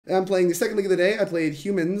I'm playing the second league of the day. I played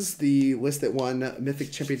Humans, the list that won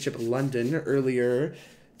Mythic Championship London earlier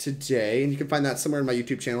today. And you can find that somewhere in my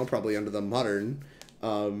YouTube channel, probably under the Modern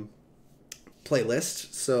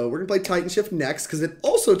playlist. So we're going to play Titanshift next because it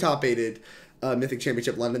also top-8'd Mythic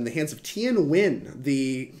Championship London in the hands of Tien Win,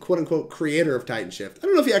 the quote-unquote creator of Titanshift. I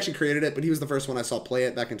don't know if he actually created it, but he was the first one I saw play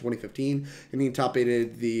it back in 2015, and he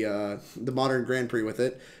top-8'd the Modern Grand Prix with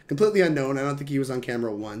it. Completely unknown. I don't think he was on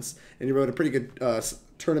camera once, and he wrote a pretty good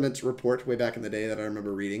tournament report way back in the day that I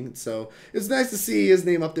remember reading. So it's nice to see his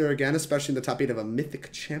name up there again, especially in the top 8 of a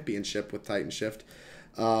Mythic Championship with Titanshift.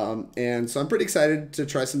 And so I'm pretty excited to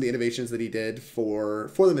try some of the innovations that he did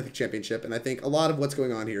for the Mythic Championship, and I think a lot of what's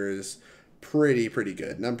going on here is pretty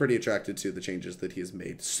good, and I'm pretty attracted to the changes that he has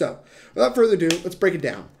made. So without further ado, let's break it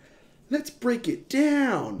down.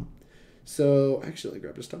 So actually, I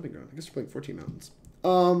grabbed a Stomping Ground. I guess we're playing 14 mountains.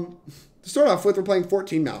 To start off with, we're playing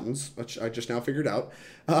 14 mountains, which I just now figured out.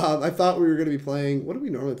 I thought we were going to be playing, what are we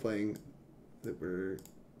normally playing that we're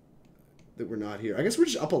not here? I guess we're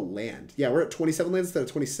just up a land. Yeah, we're at 27 lands instead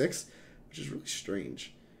of 26, which is really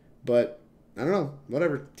strange. But I don't know,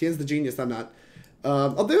 whatever. Tien's the genius, I'm not.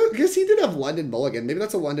 Although I guess he did have London Mulligan. Maybe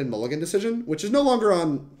that's a London Mulligan decision, which is no longer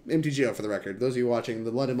on MTGO for the record. Those of you watching,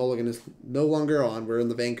 the London Mulligan is no longer on. We're in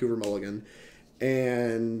the Vancouver Mulligan.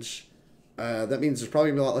 And that means there's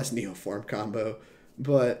probably a lot less Neoform combo.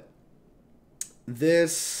 But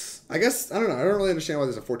this, I guess, I don't know. I don't really understand why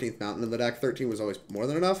there's a 14th mountain in the deck. 13 was always more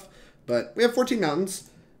than enough. But we have 14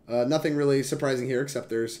 mountains. Nothing really surprising here except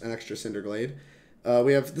there's an extra Cinder Glade.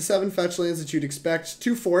 We have the 7 fetch lands that you'd expect.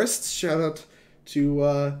 2 forests. Shout out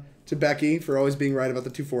to Becky for always being right about the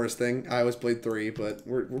 2 forest thing. I always played 3, but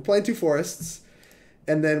we're playing 2 forests.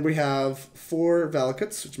 And then we have 4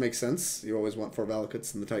 Valakuts, which makes sense. You always want 4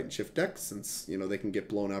 Valakuts in the Titanshift deck since, you know, they can get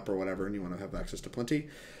blown up or whatever, and you want to have access to plenty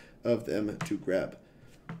of them to grab.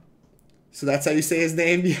 So that's how you say his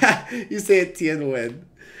name? Yeah, you say it Tien Win.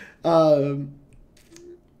 At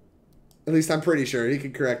least I'm pretty sure. He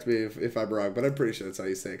can correct me if I'm wrong, but I'm pretty sure that's how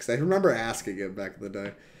you say it, because I remember asking him back in the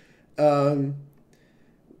day.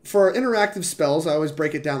 For interactive spells, I always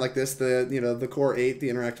break it down like this: the core 8, the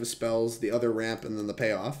interactive spells, the other ramp, and then the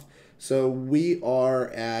payoff. So we are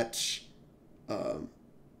at 8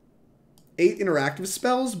 interactive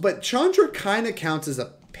spells, but Chandra kind of counts as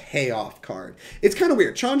a payoff card. It's kind of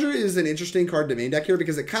weird. Chandra is an interesting card to main deck here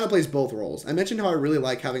because it kind of plays both roles. I mentioned how I really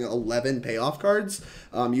like having 11 payoff cards.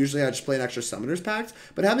 Usually I just play an extra Summoner's Pact,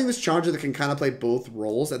 but having this Chandra that can kind of play both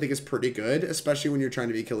roles I think is pretty good, especially when you're trying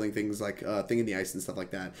to be killing things like Thing in the Ice and stuff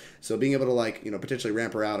like that. So being able to potentially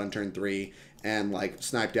ramp her out on turn 3 and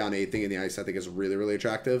snipe down a Thing in the Ice I think is really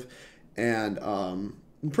attractive. And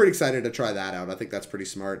I'm pretty excited to try that out. I think that's pretty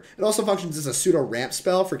smart. It also functions as a pseudo ramp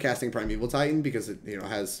spell for casting Primeval Titan because it you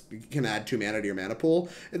can add 2 mana to your mana pool.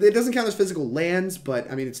 It doesn't count as physical lands,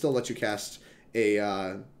 but I mean it still lets you cast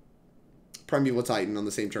a Primeval Titan on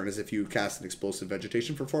the same turn as if you cast an Explosive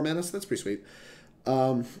Vegetation for 4 mana. So that's pretty sweet.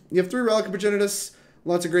 You have 3 Relic of Progenitus.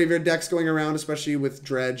 Lots of graveyard decks going around, especially with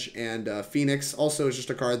Dredge and Phoenix. Also, it's just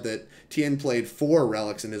a card that Tien played 4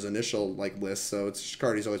 relics in his initial list, so it's just a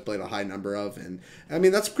card he's always played a high number of. And I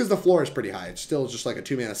mean, that's because the floor is pretty high. It's still just like a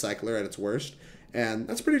 2-mana cycler at its worst, and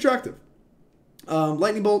that's pretty attractive.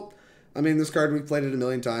 Lightning Bolt. I mean, this card we've played it a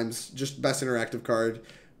million times. Just best interactive card.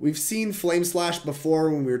 We've seen Flame Slash before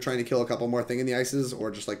when we were trying to kill a couple more Thing in the Ices or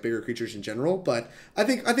just bigger creatures in general, but I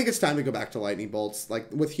think it's time to go back to Lightning Bolts.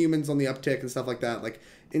 With humans on the uptick and stuff like that,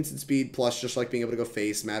 instant speed plus just being able to go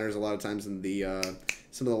face matters a lot of times in the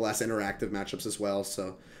some of the less interactive matchups as well.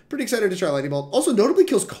 So pretty excited to try Lightning Bolt. Also notably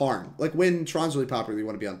kills Karn. When Tron's really popular, you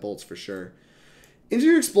want to be on bolts for sure.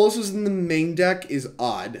 Engineer Explosives in the main deck is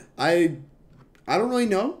odd. I don't really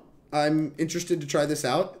know. I'm interested to try this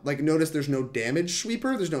out. Notice there's no damage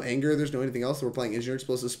sweeper, there's no anger, there's no anything else. We're playing Engineer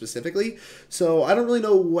Explosives specifically. So I don't really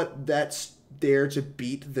know what that's there to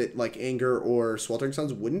beat that anger or Sweltering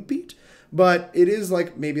Suns wouldn't beat. But it is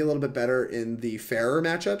maybe a little bit better in the fairer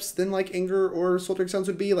matchups than anger or Sweltering Suns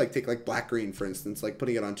would be. Take Black-Green, for instance.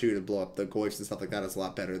 Putting it on 2 to blow up the Goyfs and stuff like that is a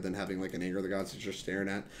lot better than having an Anger of the Gods that you're staring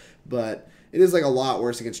at. But it is a lot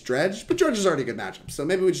worse against Dredge. But Dredge is already a good matchup, so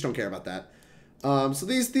maybe we just don't care about that. So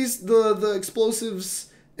the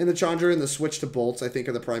explosives and the Chandra and the switch to bolts I think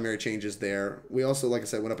are the primary changes there. We also, like I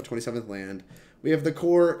said, went up a 27th land. We have the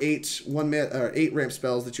core 8 ramp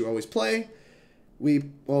spells that you always play. We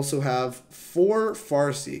also have 4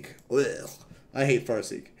 Farseek. Ugh, I hate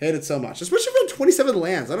Farseek. Hate it so much, especially for 27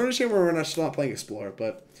 lands. I don't understand why we're still not playing Explorer,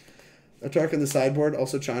 but Atarka in the sideboard.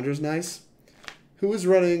 Also Chandra's nice. Who is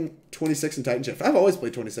running 26 in Titanshift? I've always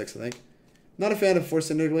played 26, I think. Not a fan of 4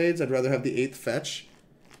 Cinder Glades. I'd rather have the 8th fetch.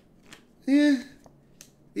 Yeah.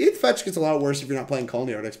 The 8th fetch gets a lot worse if you're not playing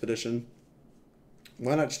Colony Art Expedition.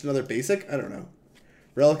 Why not just another basic? I don't know.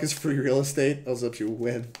 Relic is free real estate. Also helps you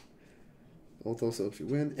win. Also helps you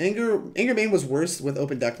win. Anger Main was worse with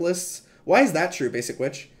open deck lists. Why is that true, Basic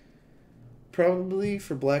Witch? Probably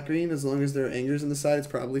for black-green, as long as there are Angers on the side, it's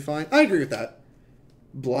probably fine. I agree with that.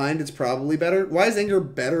 Blind, it's probably better. Why is Anger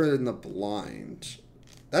better than the blind?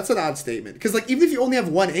 That's an odd statement. Because, like, even if you only have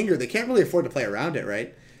one Anger, they can't really afford to play around it,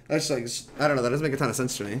 right? That's like, I don't know, that doesn't make a ton of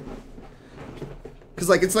sense to me. Because,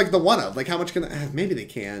 like, it's like the one-of. Like, how much can... maybe they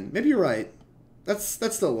can. Maybe you're right. That's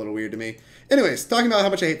still a little weird to me. Anyways, talking about how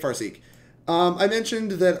much I hate Farseek. I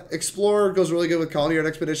mentioned that Explorer goes really good with Colony Art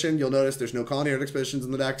Expedition. You'll notice there's no Colony Art Expeditions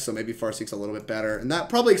in the deck, so maybe Farseek's a little bit better. And that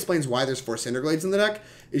probably explains why there's 4 Cinder Glades in the deck,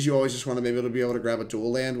 is you always just want to be able to grab a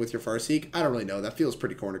dual land with your Farseek. I don't really know. That feels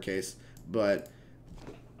pretty corner case, but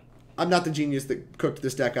I'm not the genius that cooked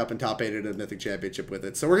this deck up and top-8'd a Mythic Championship with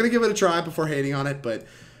it. So we're going to give it a try before hating on it, but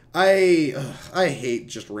I hate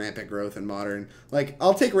just Rampant Growth in Modern. Like,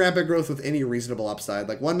 I'll take Rampant Growth with any reasonable upside.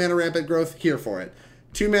 Like, 1 mana Rampant Growth, here for it.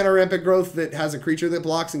 2 mana Rampant Growth that has a creature that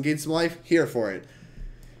blocks and gains some life, here for it.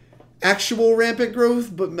 Actual Rampant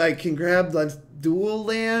Growth, but like can grab the dual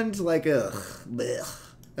land, like blech.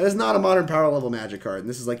 That is not a Modern power level Magic card, and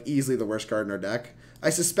this is like easily the worst card in our deck. I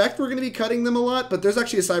suspect we're going to be cutting them a lot, but there's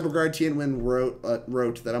actually a Sideboard guard Tianwen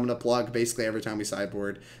wrote that I'm going to plug basically every time we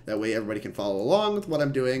sideboard. That way everybody can follow along with what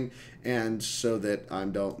I'm doing, and so that I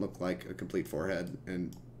don't look like a complete forehead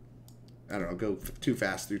and, I don't know, go too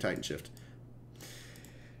fast through Titanshift.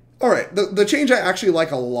 Alright, the change I actually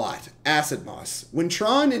like a lot. Acid-Moss. When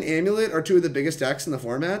Tron and Amulet are 2 of the biggest decks in the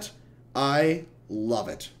format, I love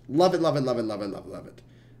it. Love it, love it, love it, love it, love it, love it.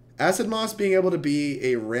 Acid-Moss being able to be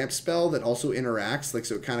a ramp spell that also interacts, like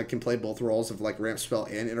so it kind of can play both roles of like ramp spell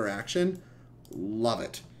and interaction. Love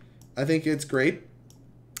it. I think it's great.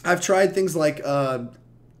 I've tried things like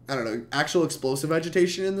I don't know, actual explosive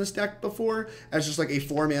agitation in this deck before as just like a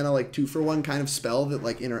 4 mana like 2-for-1 kind of spell that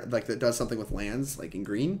like that does something with lands like in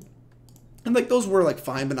green, and like those were like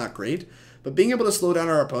fine but not great. But being able to slow down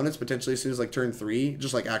our opponents potentially as soon as like turn 3,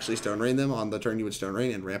 just like actually Stone Rain them on the turn you would Stone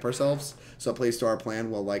Rain and ramp ourselves, so it plays to our plan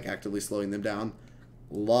while like actively slowing them down.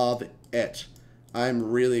 Love it.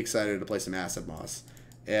 I'm really excited to play some Acid-Moss,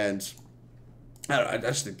 and I don't know, I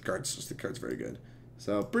just think the card's very good.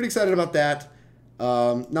 So pretty excited about that.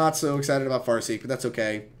 Not so excited about Farseek, but that's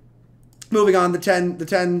okay. Moving on, the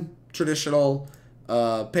 10 traditional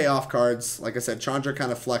payoff cards. Like I said, Chandra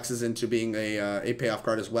kind of flexes into being a payoff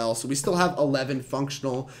card as well. So we still have 11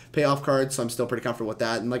 functional payoff cards, so I'm still pretty comfortable with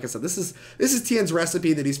that. And like I said, this is Tien's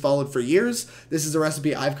recipe that he's followed for years. This is a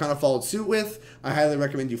recipe I've kind of followed suit with. I highly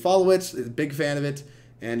recommend you follow it. I'm a big fan of it.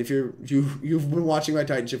 And if you've been watching my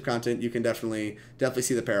Titanshift content, you can definitely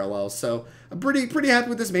see the parallels. So I'm pretty happy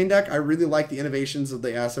with this main deck. I really like the innovations of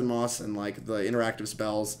the Acid-Moss and like the interactive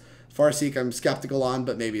spells. Farseek I'm skeptical on,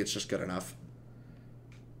 but maybe it's just good enough.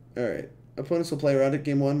 All right, opponents will play around it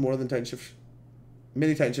game 1 more than Titanshift.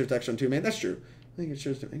 Many Titanshift decks on 2 main. That's true. I think it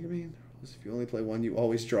shows to Anger Main. If you only play 1, you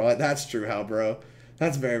always draw it. That's true, how bro.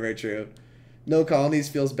 That's very, very true. No colonies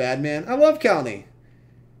feels bad, man. I love colony.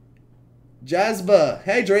 Jazba.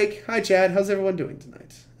 Hey, Drake. Hi, Chad. How's everyone doing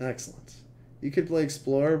tonight? Excellent. You could play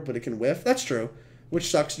Explorer, but it can whiff. That's true. Which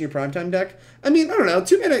sucks in your primetime deck. I mean, I don't know.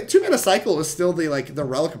 2 mana cycle is still the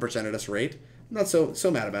Relic of Progenitus rate. I'm not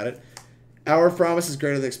so mad about it. Hour of Promise is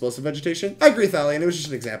greater than Explosive Vegetation. I agree with Thalian. It was just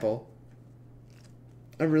an example.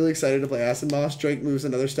 I'm really excited to play Acid-Moss. Drake moves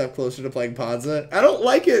another step closer to playing Ponza. I don't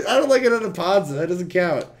like it. I don't like it on a Ponza. That doesn't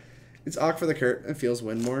count. It's Awk for the Kurt. It feels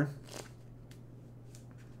win more.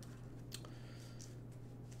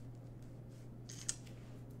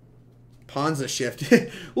 Ponza Shift.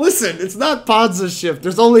 Listen, it's not Ponza Shift.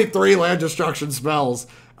 There's only 3 land destruction spells.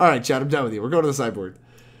 Alright, Chad, I'm done with you. We're going to the sideboard.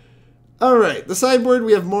 Alright, the sideboard,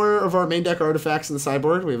 we have more of our main deck artifacts in the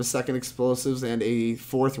sideboard. We have a 2nd Explosives and a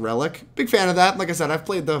 4th Relic. Big fan of that. Like I said, I've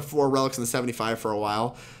played the 4 Relics in the 75 for a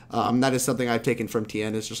while. That is something I've taken from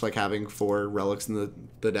Tien. It's just like having 4 Relics in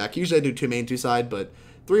the deck. Usually I do 2 main, 2 side, but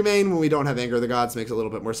 3 main when we don't have Anger of the Gods makes a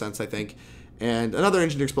little bit more sense, I think. And another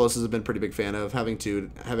Ancient Explosives I've been pretty big fan of. Having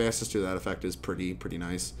access to that effect is pretty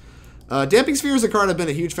nice. Damping Sphere is a card I've been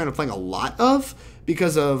a huge fan of playing a lot of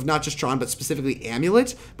because of not just Tron, but specifically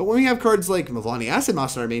Amulet. But when we have cards like Mwonvuli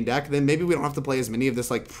Acid-Moss in our main deck, then maybe we don't have to play as many of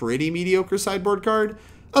this like pretty mediocre sideboard card.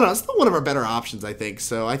 I don't know, it's still one of our better options, I think.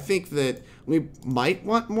 So I think that we might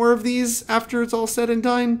want more of these after it's all said and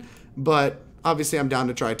done. But obviously I'm down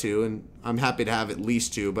to try 2, and I'm happy to have at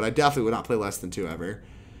least 2, but I definitely would not play less than 2 ever.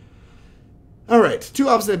 Alright, 2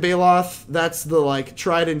 Obstinate Baloth. That's the, like,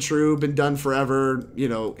 tried and true, been done forever, you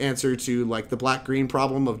know, answer to, like, the black-green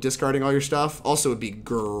problem of discarding all your stuff. Also would be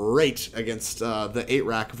great against the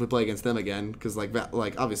 8-rack if we play against them again, because, like,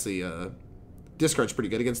 obviously, discard's pretty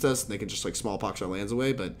good against us, and they can just, like, smallpox our lands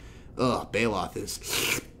away, but, Baloth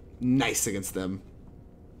is nice against them.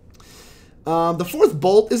 The 4th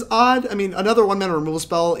Bolt is odd. I mean, another 1-mana removal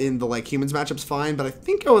spell in the, like, humans matchup's fine, but I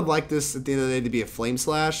think I would like this at the end of the day to be a Flame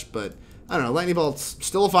Slash, but I don't know. Lightning Bolt's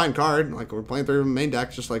still a fine card. Like, we're playing through main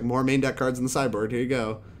deck, just like more main deck cards in the sideboard. Here you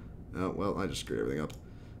go. Oh, well, I just screwed everything up.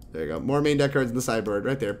 There you go. More main deck cards in the sideboard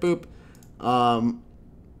right there. Boop. I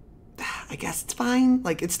guess it's fine.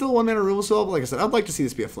 Like, it's still a 1-mana removal spell, but like I said, I'd like to see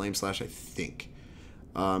this be a Flame Slash, I think.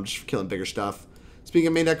 Just for killing bigger stuff. Speaking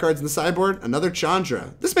of main deck cards in the sideboard, another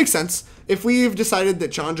Chandra. This makes sense. If we've decided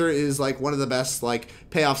that Chandra is, like, one of the best, like,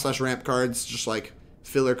 payoff/ramp cards, just, like,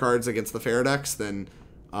 filler cards against the Fair decks, then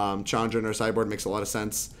Chandra in our sideboard makes a lot of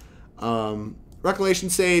sense. Reclamation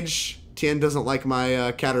Sage. Tien doesn't like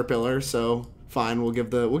my Caterpillar, so fine. We'll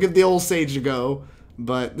give the old Sage a go.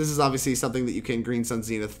 But this is obviously something that you can Green Sun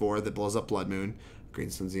Zenith for that blows up Blood Moon. Green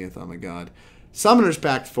Sun Zenith, oh my god. Summoner's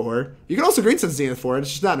Pact for. You can also Green Sun Zenith for it.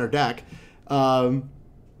 It's just not in our deck.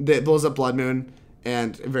 That blows up Blood Moon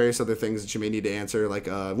and various other things that you may need to answer, like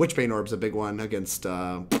Witchbane Orb's a big one against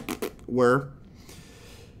Whir.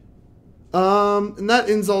 And that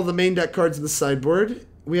ends all the main deck cards in the sideboard.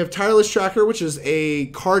 We have Tireless Tracker, which is a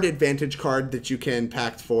card advantage card that you can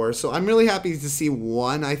Pact for. So I'm really happy to see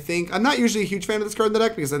one, I think. I'm not usually a huge fan of this card in the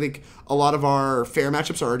deck because I think a lot of our fair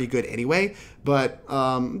matchups are already good anyway. But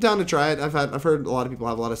I'm down to try it. I've heard a lot of people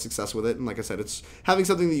have a lot of success with it. And like I said, it's having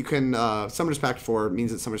something that you can Summoner's Pact for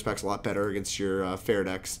means that Summoner's Pact's a lot better against your fair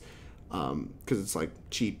decks. Because it's like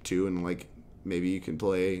cheap too, and like maybe you can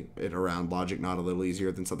play it around Logic Knot a little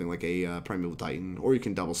easier than something like a Primeval Titan, or you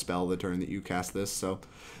can double spell the turn that you cast this. So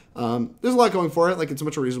there's a lot going for it. Like, it's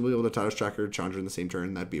much more reasonable to be able to Tireless Tracker Chandra in the same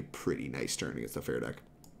turn. That'd be a pretty nice turn against a fair deck.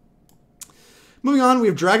 Moving on, we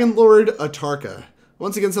have Dragonlord Atarka.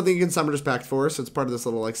 Once again, something you can Summoner's Pact for, so it's part of this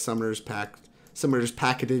little like Summoner's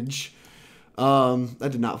package. That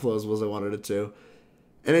did not flow as well as I wanted it to.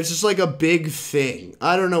 And it's just like a big thing.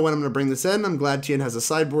 I don't know when I'm going to bring this in. I'm glad Tien has a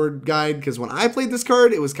sideboard guide, because when I played this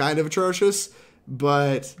card, it was kind of atrocious.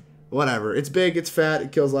 But whatever. It's big, it's fat,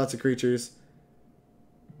 it kills lots of creatures.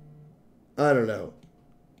 I don't know.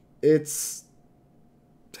 It's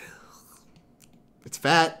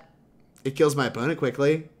fat. It kills my opponent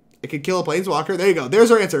quickly. It could kill a Planeswalker. There you go.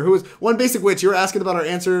 There's our answer. Who is one basic witch? You were asking about our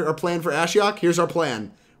answer, our plan for Ashiok. Here's our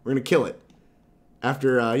plan. We're going to kill it.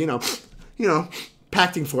 After, you know,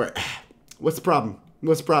 pacting for it. What's the problem?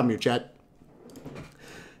 What's the problem here, chat?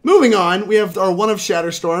 Moving on, we have our one of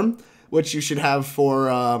Shatterstorm, which you should have for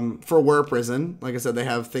Whir Prison. Like I said, they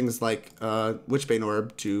have things like Witchbane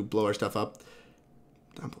Orb to blow our stuff up.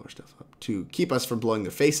 Not blow our stuff up. To keep us from blowing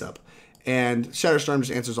their face up. And Shatterstorm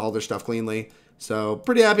just answers all their stuff cleanly. So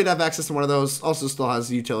pretty happy to have access to one of those. Also still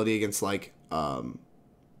has utility against like,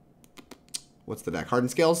 what's the deck?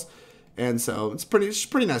 Hardened Scales. And so it's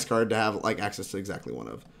pretty nice card to have like access to exactly one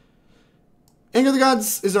of. Anger of the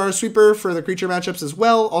Gods is our sweeper for the creature matchups as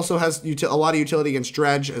well. Also has a lot of utility against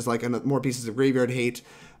Dredge as like more pieces of graveyard hate.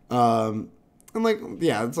 And like,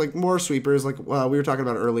 yeah, it's like more sweepers. Like we were talking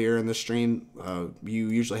about earlier in the stream. You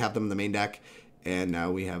usually have them in the main deck. And now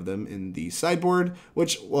we have them in the sideboard,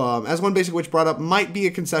 which, as one basic witch brought up, might be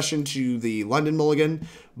a concession to the London Mulligan,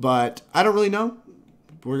 but I don't really know.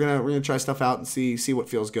 We're gonna try stuff out and see what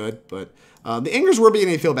feels good. But the Angers were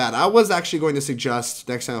beginning to feel bad. I was actually going to suggest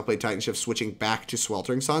next time I play Titanshift switching back to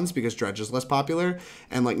Sweltering Suns because Dredge is less popular,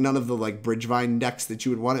 and like none of the like Bridgevine decks that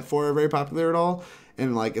you would want it for are very popular at all,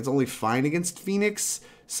 and like it's only fine against Phoenix.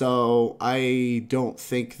 So I don't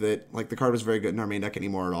think that like the card was very good in our main deck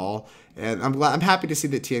anymore at all. And I'm happy to see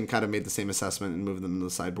that Tien kind of made the same assessment and moved them to the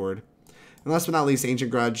sideboard. And last but not least,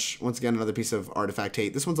 Ancient Grudge. Once again, another piece of artifact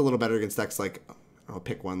hate. This one's a little better against decks like, I'll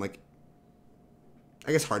pick one, like,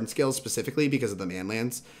 I guess Hardened Scales specifically because of the man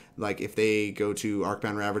lands. Like, if they go to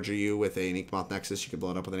Arcbound Ravager you with an Inkmoth Nexus, you can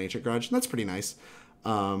blow it up with an Ancient Grudge. And that's pretty nice.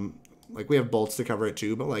 Like, we have bolts to cover it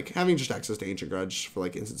too, but, like, having just access to Ancient Grudge for,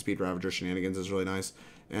 like, instant speed Ravager shenanigans is really nice.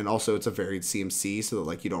 And also, it's a varied CMC, so that,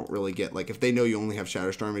 like, you don't really get, like, if they know you only have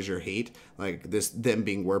Shatterstorm as your hate, like, them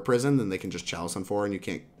being Whir Prison, then they can just Chalice on 4 and you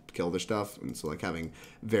can't kill their stuff. And so, like, having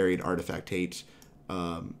varied artifact hate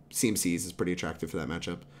CMCs is pretty attractive for that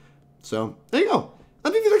matchup. So, there you go. I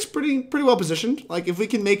think the deck's pretty well positioned. Like, if we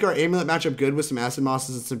can make our Amulet matchup good with some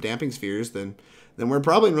Acid-Mosses and some Damping Spheres, then we're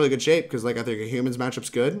probably in really good shape, because, like, I think our Humans matchup's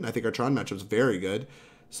good. I think our Tron matchup's very good.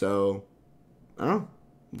 So, I don't know.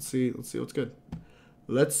 Let's see what's good.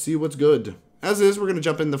 Let's see what's good. As is, we're going to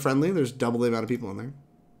jump in the friendly. There's double the amount of people in there.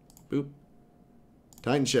 Boop.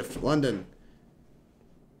 Titanshift, London.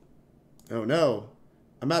 Oh no.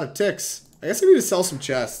 I'm out of ticks. I guess I need to sell some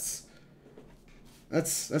chests.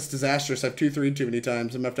 That's disastrous. I've 2-3'd too many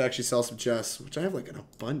times. I'm going to have to actually sell some chests, which I have like an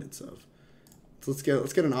abundance of. So let's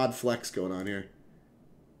get an odd flex going on here.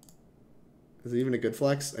 Is it even a good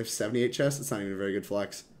flex? I have 78 chests. It's not even a very good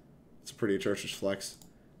flex. It's a pretty atrocious flex.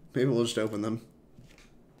 Maybe we'll just open them.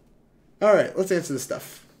 Alright, let's answer this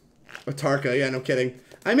stuff. Atarka, yeah, no kidding.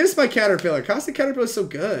 I miss my Caterpillar. Constant Caterpillar is so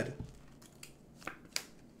good.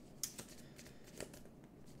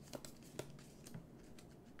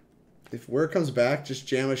 If word comes back, just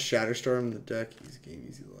jam a Shatterstorm in the deck. Easy game,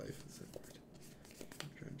 easy life.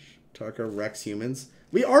 Atarka wrecks humans.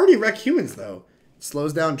 We already wreck humans, though.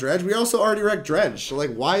 Slows down Dredge. We also already wrecked Dredge. So,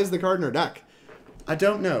 like, why is the card in our deck? I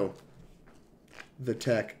don't know. The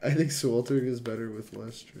tech. I think Sweltering is better with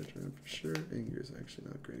less Dredge, for sure. Anger is actually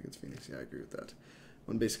not great against Phoenix. Yeah, I agree with that.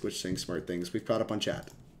 One basic witch saying smart things. We've caught up on chat.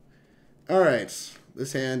 Alright.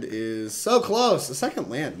 This hand is so close. The second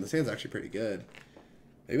land. This hand's actually pretty good.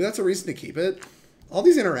 Maybe that's a reason to keep it. All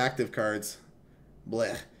these interactive cards.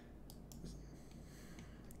 Blech.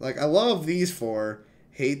 Like, I love these four.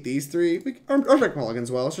 Hate these three. Our deck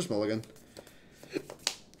mulligans well. It's just mulligan.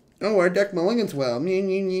 Oh, our deck mulligans well.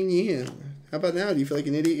 How about now? Do you feel like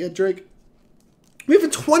an idiot yet, Drake? We have a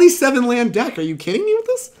 27 land deck. Are you kidding me with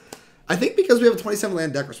this? I think because we have a 27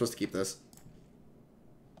 land deck, we're supposed to keep this.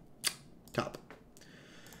 Top.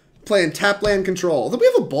 Playing tap land control. Then we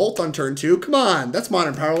have a bolt on turn 2. Come on. That's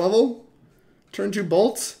modern power level. Turn 2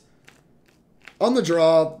 bolts. On the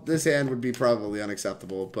draw, this hand would be probably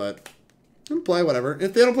unacceptable, but I'm gonna play whatever.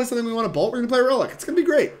 If they don't play something we want to bolt, we're going to play Relic. It's going to be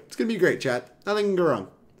great. It's going to be great, chat. Nothing can go wrong.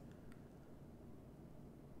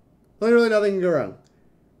 Literally nothing can go wrong.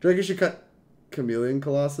 Drake should cut Chameleon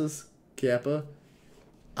Colossus. Kappa.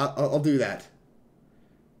 I'll do that.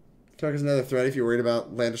 Tark is another threat if you're worried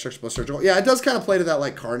about land destruction plus surgical. Yeah, it does kind of play to that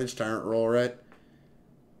like Carnage Tyrant role, right?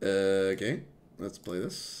 Okay. Let's play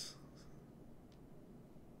this.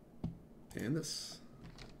 And this.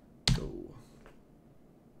 Go.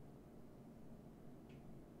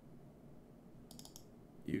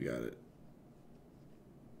 You got it.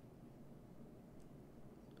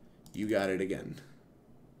 You got it again.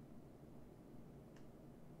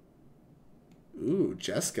 Ooh,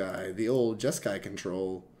 Jeskai. The old Jeskai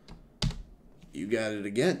control. You got it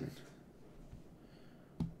again.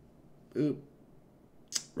 Oop.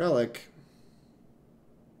 Relic.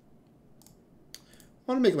 I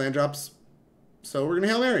want to make land drops. So we're going to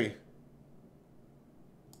Hail Mary.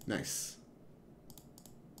 Nice.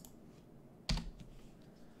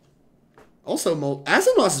 Also,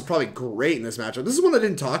 Acid-Moss is probably great in this matchup. This is one I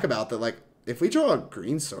didn't talk about. That, like, if we draw a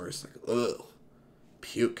green source, like, ugh.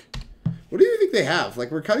 Puke. What do you think they have? Like,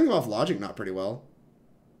 we're cutting them off Logic Knot pretty well.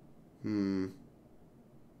 This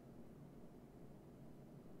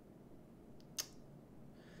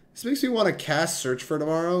makes me want to cast Search for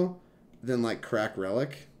Tomorrow, then, like, crack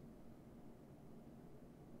Relic.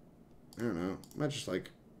 I don't know. I might just, like,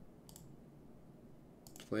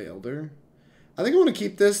 play Elder. I think I want to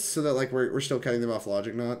keep this so that, like, we're still cutting them off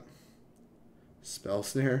Logic Knot. Spell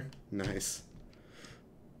Snare. Nice.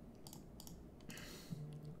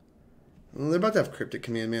 Well, they're about to have Cryptic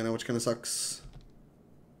Command Mana, which kind of sucks.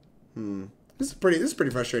 This is a pretty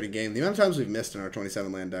frustrating game. The amount of times we've missed in our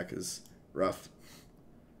 27 land deck is rough.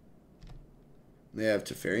 They have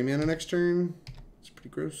Teferi Mana next turn. It's pretty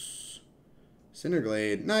gross. Cinder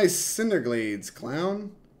Glade. Nice! Cinder Glades,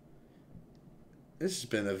 clown. This has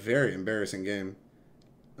been a very embarrassing game.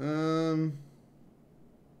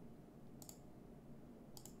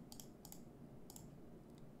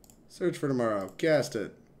 Search for Tomorrow. Cast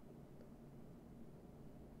it.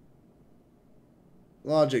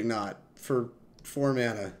 Logic Knot for 4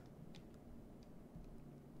 mana.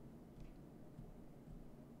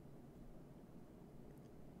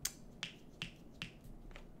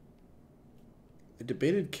 I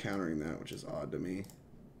debated countering that, which is odd to me.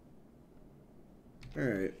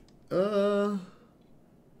 Alright.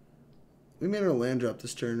 We made our land drop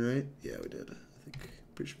this turn, right? Yeah, we did. I think.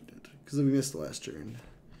 Pretty sure we did. Because we missed the last turn.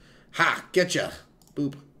 Ha! Getcha!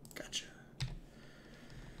 Boop. Gotcha.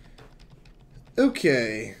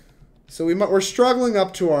 Okay. So we're struggling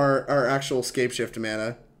up to our actual Scapeshift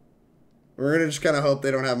mana. We're going to just kind of hope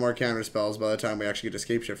they don't have more counter spells by the time we actually get to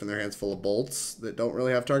Scapeshift and their hands full of bolts that don't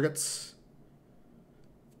really have targets.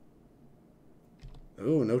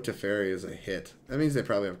 Oh, no Teferi is a hit. That means they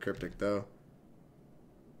probably have Cryptic, though.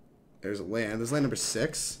 There's a land. This is land number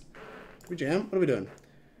 6. Can we jam? What are we doing?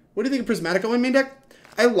 What do you think of Prismatic in main deck?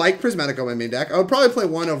 I like Prismatic on my main deck. I would probably play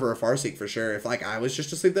one over a Farseek for sure if like I was just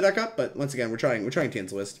to sleep the deck up. But once again, we're trying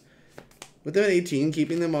Tian's list. With them at 18,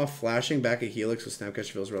 keeping them off flashing back a Helix with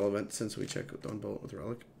Snapcaster feels relevant since we check with Dawnbolt with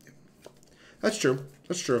Relic. That's true.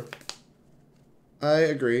 That's true. I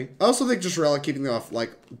agree. I also think just Relic keeping them off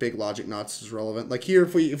like big Logic Knots is relevant. Like here,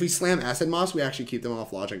 if we slam Acid-Moss, we actually keep them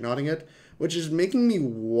off Logic Knotting it, which is making me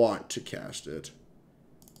want to cast it.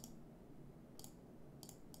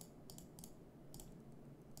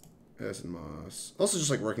 Acid-Moss. Also, just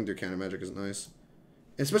like working through counter magic is nice.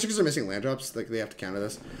 Especially because they're missing land drops, like they have to counter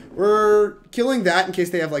this. We're killing that in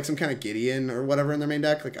case they have like some kind of Gideon or whatever in their main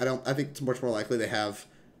deck. Like I think it's much more likely they have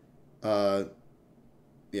yeah,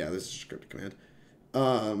 this is scripted command.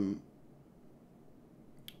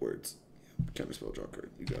 Words. Counter spell, draw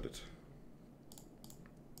card. You got it.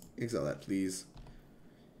 Exile that, please. I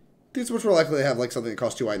think it's much more likely they have like something that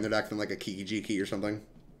costs 2 white in their deck than like a Kiki Jiki or something.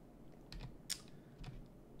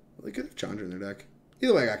 Well, they could have Chandra in their deck.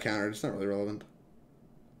 Either way I got countered, it's not really relevant.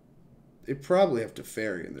 They probably have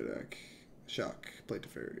Teferi in their deck. Shock. Play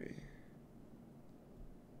Teferi.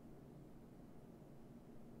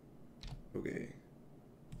 Okay.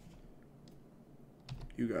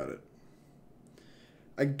 You got it.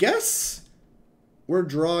 I guess we're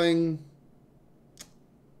drawing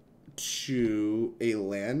to a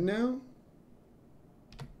land now.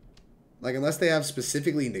 Like, unless they have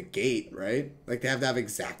specifically negate, right? Like, they have to have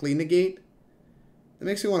exactly negate. That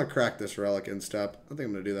makes me want to crack this Relic in step. I think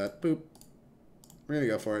I'm going to do that. Boop. We're going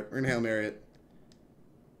to go for it. We're going to Hail Mary it.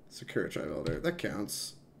 Sakura-Tribe Elder. That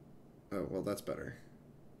counts. Oh, well, that's better.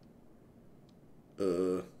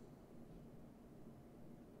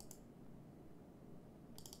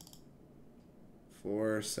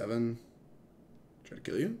 4, 7. Try to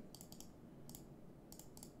kill you.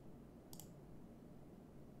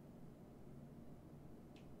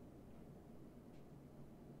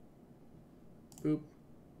 Boop.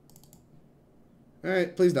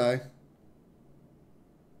 Alright, please die.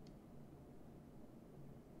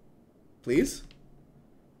 Please?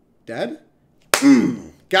 Dead?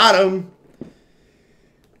 Got him!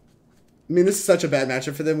 I mean, this is such a bad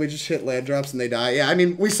matchup for them. We just hit land drops and they die. Yeah, I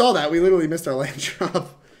mean, we saw that. We literally missed our land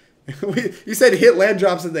drop. You said hit land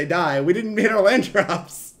drops and they die. We didn't hit our land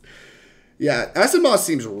drops. Yeah, Acid-Moss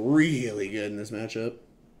seems really good in this matchup.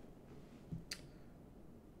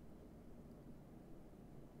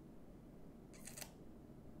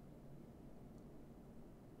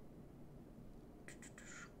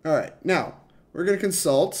 All right, now we're going to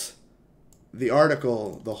consult the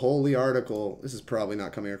article, the holy article. This is probably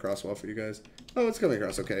not coming across well for you guys. Oh, it's coming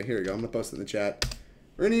across. Okay, here we go. I'm going to post it in the chat.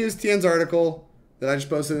 We're going to use Tien's article that I just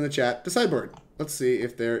posted in the chat to Sideboard. Let's see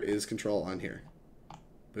if there is control on here.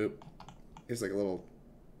 Boop. Here's like a little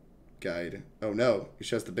guide. Oh, no. He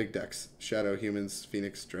shows the big decks. Shadow, Humans,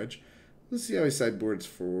 Phoenix, Dredge. Let's see how he sideboards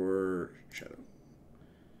for Shadow.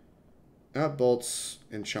 Bolts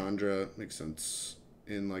and Chandra. Makes sense.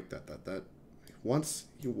 In like that. He wants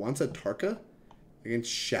Atarka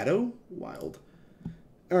against Shadow? Wild.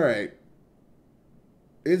 Alright.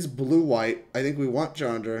 It's blue-white. I think we want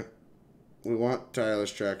Chandra. We want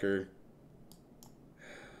Tireless Tracker.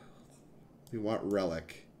 We want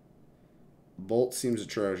Relic. Bolt seems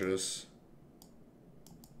atrocious.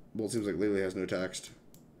 Bolt seems like Lily has no text.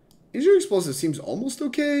 Engineered Explosive seems almost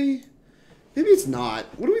okay. Maybe it's not.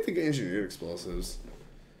 What do we think of Engineered Explosives?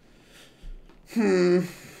 So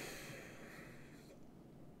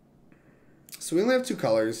we only have 2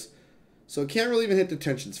 colors. So it can't really even hit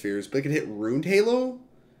Detention Spheres, but it can hit Runed Halo,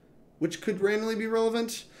 which could randomly be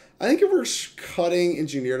relevant. I think if we're cutting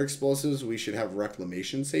Engineered Explosives, we should have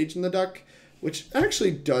Reclamation Sage in the deck, which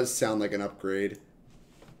actually does sound like an upgrade.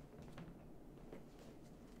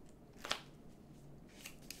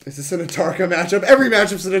 Is this an Atarka matchup? Every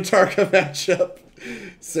matchup's an Atarka matchup.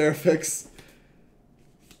 Seraphix.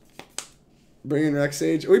 Bring in Rex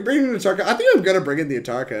Sage. Are we bringing in Atarka? I think I'm going to bring in the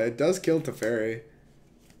Atarka. It does kill Teferi.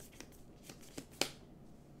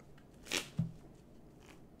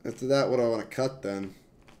 After that, what do I want to cut then?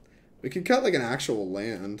 We could cut like an actual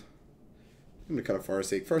land. I'm going to cut a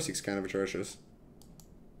Farseek. Farseek's kind of atrocious.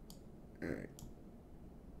 Alright.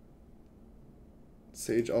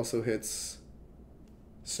 Sage also hits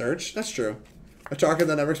Search. That's true. Atarka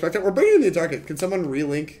that never expected. We're bringing in the Atarka. Can someone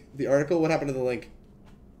relink the article? What happened to the link?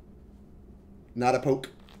 Not a poke.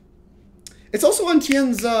 It's also on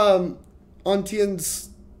Tien's, I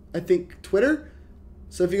think, Twitter.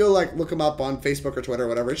 So if you go, like, look him up on Facebook or Twitter or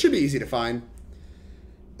whatever, it should be easy to find.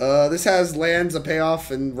 This has lands, a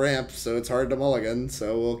payoff, and ramp, so it's hard to mulligan.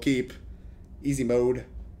 So we'll keep easy mode.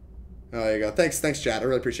 Oh, there you go. Thanks, chat. I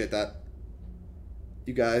really appreciate that.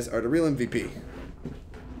 You guys are the real MVP.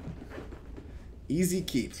 Easy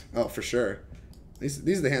keep. Oh, for sure.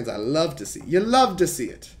 These are the hands I love to see. You love to see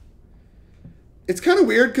it. It's kind of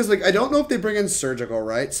weird because, like, I don't know if they bring in Surgical,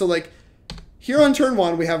 right? So, like, here on turn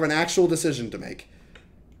 1, we have an actual decision to make.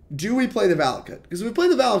 Do we play the Valakut? Because if we play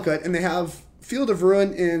the Valakut and they have Field of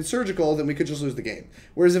Ruin and Surgical, then we could just lose the game.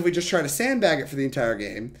 Whereas if we just try to sandbag it for the entire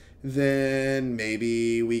game, then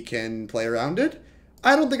maybe we can play around it.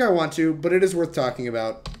 I don't think I want to, but it is worth talking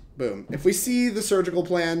about. Boom. If we see the Surgical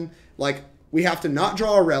plan, like, we have to not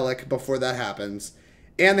draw a relic before that happens,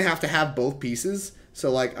 and they have to have both pieces.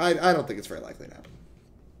 So, like, I don't think it's very likely to happen.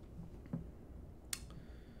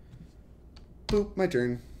 Boop, my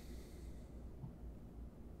turn.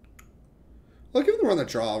 Well, given we're on the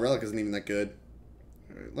draw, relic isn't even that good.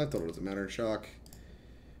 Alright, life total doesn't matter. Shock.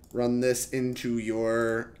 Run this into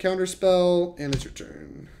your counter spell, and it's your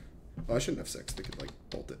turn. Oh, I shouldn't have 6. They could, like,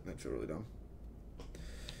 bolt it, and I'd feel really dumb.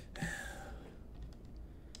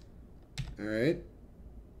 Alright.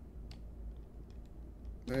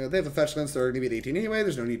 They have a fetch land, so they're going to be at 18 anyway.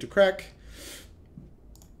 There's no need to crack.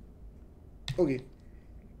 Okay.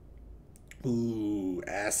 Ooh,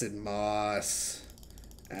 Acid-Moss.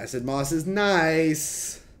 Acid-Moss is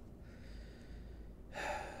nice. I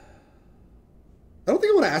don't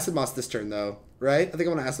think I want to Acid-Moss this turn, though. Right? I think I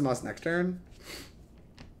want to Acid-Moss next turn.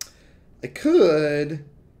 I could.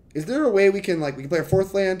 Is there a way we can, like, we can play our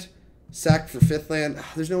 4th land, sack for 5th land?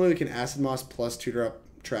 There's no way we can Acid-Moss plus 2-drop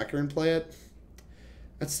Tracker and play it.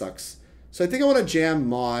 That sucks. So I think I want to jam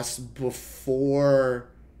Moss before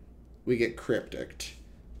we get Cryptic.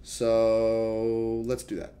 So let's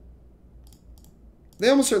do that. They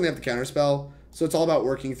almost certainly have the counterspell, so it's all about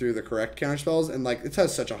working through the correct counterspells, and like it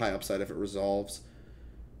has such a high upside if it resolves.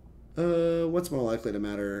 What's more likely to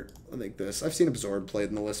matter? I think this. I've seen Absorb played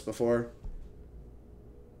in the list before.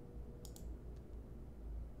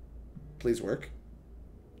 Please work.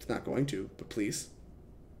 It's not going to, but please.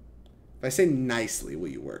 If I say nicely, will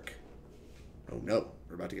you work? Oh no,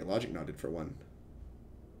 we're about to get Logic Nodded for 1.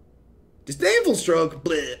 Disdainful Stroke,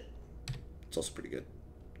 bleh. It's also pretty good.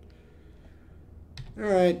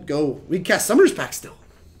 Alright, go. We can cast Summoner's Pact still.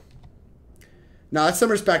 Now, that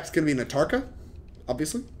Summoner's Pact is going to be an Atarka,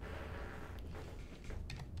 obviously.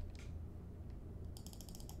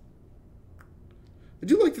 I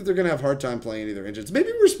do like that they're going to have a hard time playing either engines.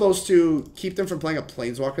 Maybe we're supposed to keep them from playing a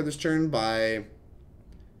Planeswalker this turn by...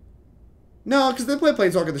 No, because they play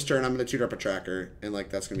Planeswalker this turn, I'm going to 2-drop a Tracker, and like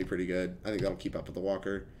that's going to be pretty good. I think that'll keep up with the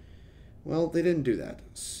Walker. Well, they didn't do that.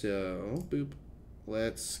 So, boop.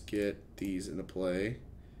 Let's get these into play.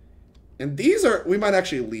 And these are... We might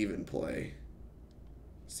actually leave in play.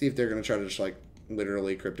 See if they're going to try to just, like,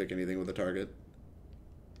 literally Cryptic anything with a target.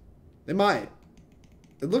 They might.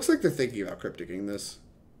 It looks like they're thinking about Crypticing this.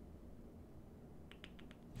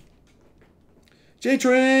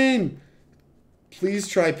 J-Train! Please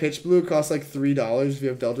try Pitch Blue. It costs like $3 if you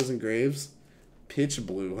have Deltas and Graves. Pitch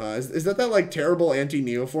Blue, huh? Is that like terrible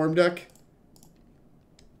anti-Neoform deck?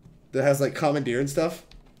 That has like Commandeer and stuff?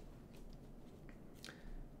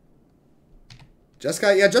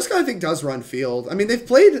 Jeskai, yeah, Jeskai I think does run field. I mean, they've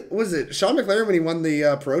played, was it Sean McLaren when he won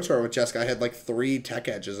the Pro Tour with Jeskai had like 3 Tech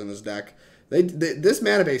Edges in his deck. This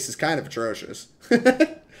mana base is kind of atrocious.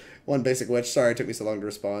 1 basic witch. Sorry it took me so long to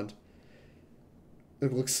respond.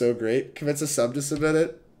 It looks so great. Convince a sub to submit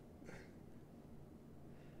it.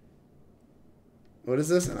 What is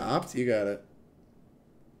this? An opt? You got it.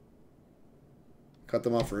 Cut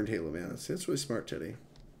them off Ruined Halo, man. That's really smart, Teddy.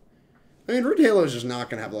 I mean, Ruined Halo is just not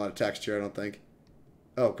going to have a lot of texture, I don't think.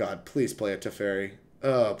 Oh, God. Please play it Teferi.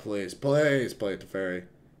 Oh, please. Please play it Teferi.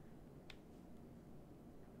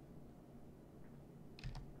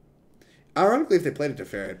 Ironically, if they played it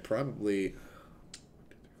Teferi, I'd probably...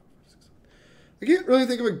 I can't really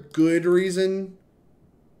think of a good reason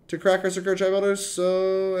to crack our Sakura-Tribe Elder,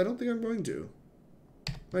 so I don't think I'm going to.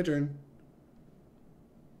 My turn.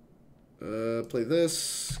 Play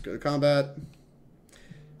this. Go to combat.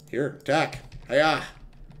 Here, attack. Hiya!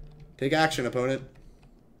 Take action, opponent.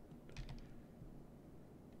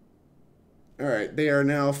 Alright, they are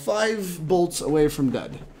now 5 bolts away from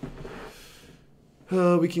dead.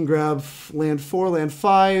 We can grab land 4, land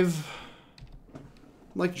 5.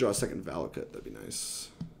 I'd like to draw a second Valakut. That'd be nice.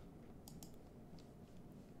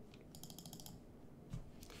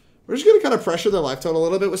 We're just going to kind of pressure their life total a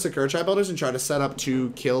little bit with Sakura-Tribe Elders and try to set up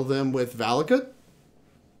to kill them with Valakut.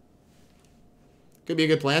 Could be a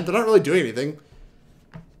good plan. They're not really doing anything.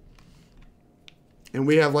 And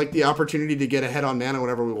we have, like, the opportunity to get ahead on mana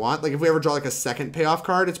whenever we want. Like, if we ever draw, like, a second payoff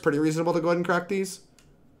card, it's pretty reasonable to go ahead and crack these.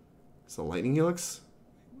 So, Lightning Helix.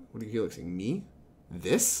 What are you helixing? Me?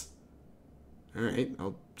 This? Alright,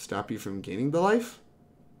 I'll stop you from gaining the life.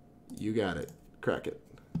 You got it. crack it.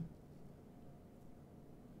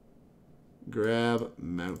 Grab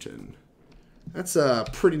Mountain. That's a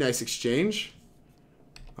pretty nice exchange.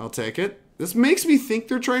 I'll take it. This makes me think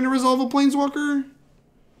they're trying to resolve a Planeswalker.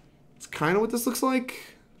 It's kind of what this looks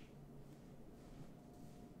like.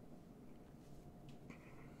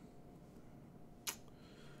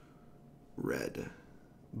 Red.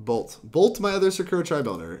 Bolt. Bolt my other Sakura-Tribe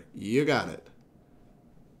Elder. You got it.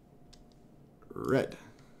 Red.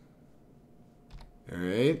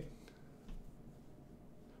 Alright.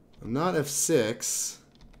 I'm not F6.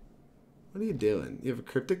 What are you doing? You have a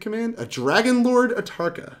cryptic command? A Dragonlord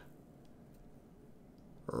Atarka.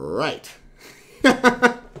 Right.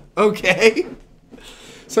 Okay.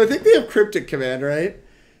 So I think they have cryptic command, right?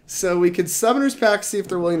 So we could Summoner's Pact, see if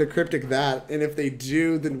they're willing to cryptic that. And if they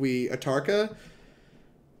do, then we Atarka.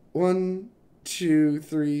 1, 2,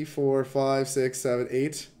 3, 4, 5, 6, 7,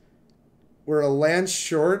 8. We're a land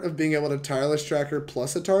short of being able to Tireless Tracker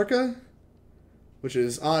plus Atarka. Which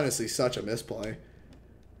is honestly such a misplay.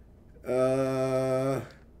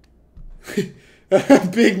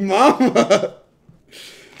 Big Mama.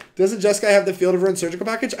 Doesn't Jeskai have the Field of Ruin surgical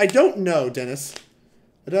package? I don't know, Dennis.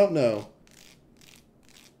 I don't know.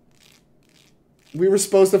 We were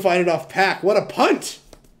supposed to find it off Pact. What a punt!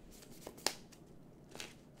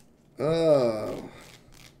 Oh.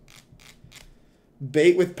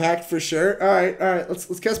 Bait with Pact for sure. Alright, alright.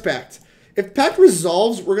 Let's cast Pact. If Pact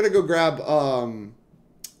resolves, we're gonna go grab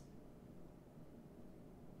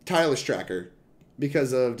Tireless Tracker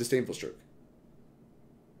because of Disdainful Stroke.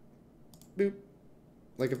 Boop.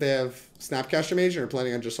 Like if they have Snapcaster Mage and are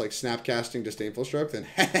planning on just like Snapcasting Disdainful Stroke, then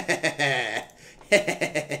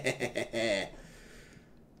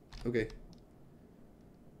okay.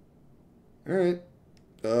 Alright.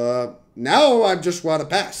 Now I just want to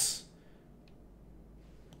pass.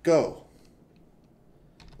 Go.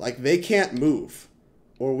 Like, they can't move.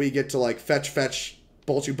 Or we get to, like, fetch,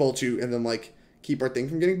 bolt you, and then, like, keep our thing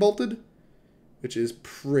from getting bolted. Which is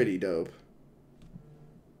pretty dope.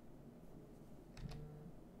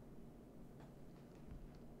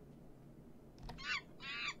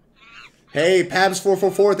 Hey,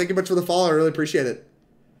 Pabs444, thank you much for the follow. I really appreciate it.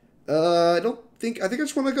 I think I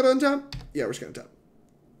just want to go to untap. Yeah, we're just going to tap.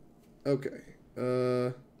 Okay.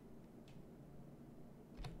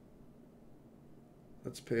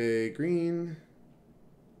 Let's pay green.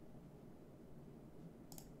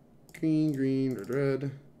 Green,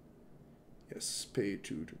 red. Yes, pay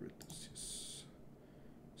 2 to rid this. Yes.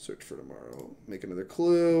 Search for tomorrow. Make another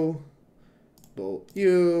clue. Bolt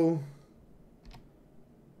you.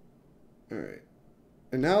 Alright.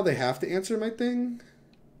 And now they have to answer my thing.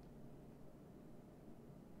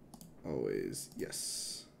 Always,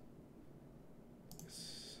 yes.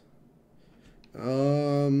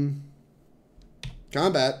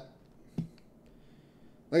 Combat.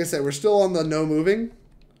 Like I said, we're still on the no moving.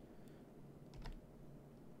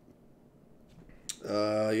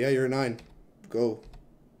 Yeah, you're a 9. Go.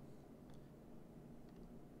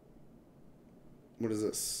 What is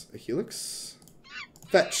this? A Helix?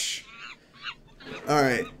 Fetch.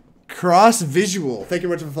 Alright. Cross visual. Thank you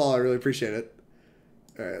much for the follow. I really appreciate it.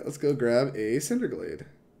 Alright, let's go grab a Cinder Glade.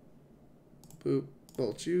 Boop.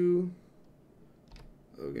 Bolt you.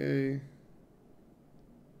 Okay.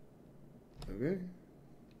 Okay.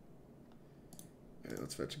 Alright,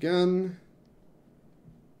 let's fetch again.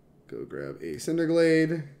 Go grab a Cinder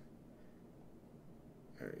Glade.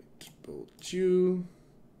 Alright, bolt you.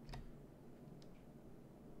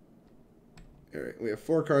 Alright, we have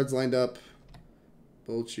 4 cards lined up.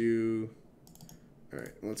 Bolt you.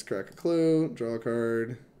 Alright, let's crack a clue. Draw a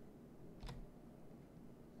card.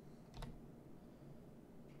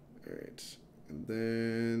 Alright. And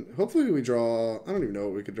then hopefully we draw. I don't even know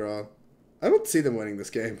what we could draw. I don't see them winning this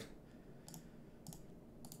game.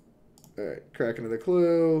 Alright, crack another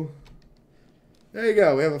clue. There you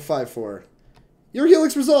go. We have a 5/4. Your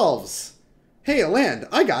Helix resolves. Hey, a land.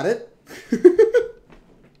 I got it.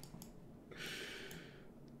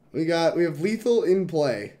 We have lethal in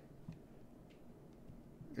play.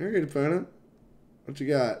 You're a good opponent. What you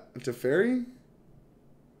got? A Teferi?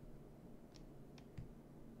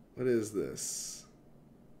 What is this?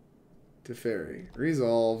 Teferi.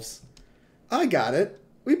 Resolves. I got it.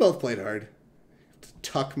 We both played hard.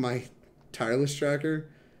 Tuck my Tireless Tracker.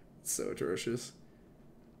 It's so atrocious.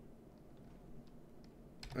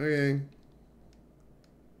 Okay.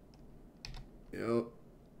 Yep.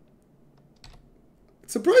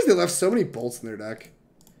 Surprised they left so many bolts in their deck.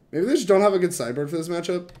 Maybe they just don't have a good sideboard for this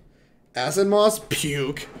matchup. Acid-Moss?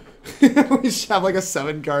 Puke. We just have like a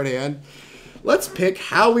 7-card hand. Let's pick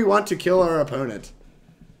how we want to kill our opponent.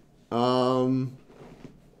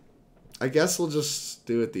 I guess we'll just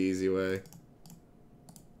do it the easy way.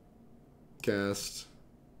 Cast.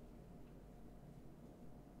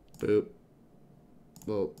 Boop.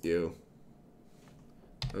 Well, you.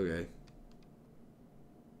 Okay.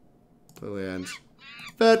 Play land.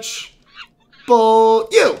 Fetch. Bull.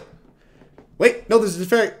 You. Wait, no, this is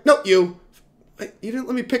fair. No, you. Wait, you didn't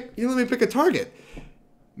let me pick. You didn't let me pick a target.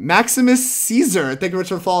 Maximus Caesar. Thank you much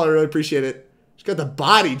for the follow. I really appreciate it. She's got the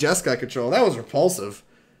body Jess got control. That was repulsive.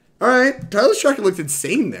 All right, Tireless Tracker looked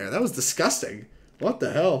insane there. That was disgusting. What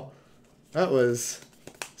the hell? That was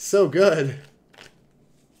so good.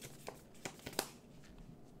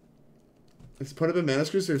 It's put up in Mana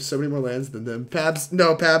Screws. There's so many more lands than them. Pabs,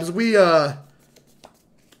 no, Pabs. We, as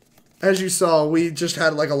you saw, we just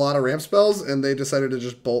had like a lot of ramp spells, and they decided to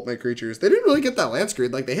just bolt my creatures. They didn't really get that land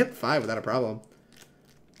screwed. Like, they hit 5 without a problem.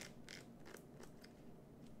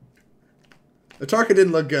 Atarka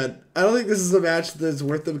didn't look good. I don't think this is a match that's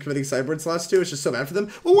worth them committing sideboard slots to. It's just so bad for them.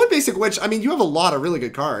 Well, one basic which, I mean, you have a lot of really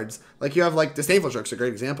good cards. Like, you have, like, Disdainful Stroke's a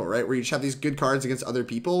great example, right? Where you just have these good cards against other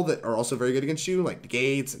people that are also very good against you, like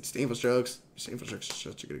Negates and Disdainful Strokes. Disdainful Strokes is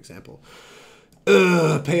such a good example.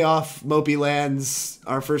 Pay off Mopey lands.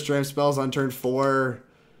 Our first ramp spells on turn 4.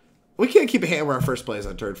 We can't keep a hand where our first play is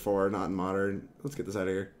on turn 4, not in Modern. Let's get this out of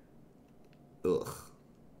here. Ugh.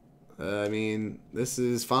 I mean, this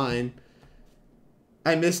is fine.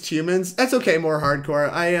 I missed humans. That's okay, more hardcore.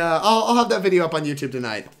 I'll have that video up on YouTube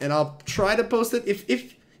tonight, and I'll try to post it. If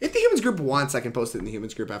the humans group wants, I can post it in the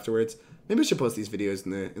humans group afterwards. Maybe I should post these videos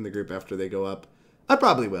in the group after they go up. I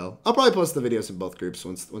probably will. I'll probably post the videos in both groups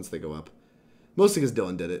once they go up. Mostly because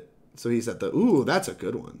Dylan did it, so he's at the. Ooh, that's a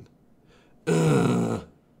good one. Ugh.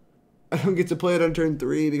 I don't get to play it on turn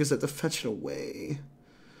 3 because I have to fetch it away.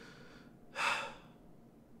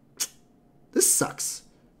 This sucks.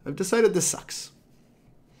 I've decided this sucks.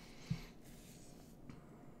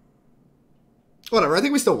 Whatever, I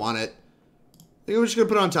think we still want it. I think we're just going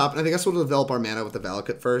to put it on top, and I think we'll develop our mana with the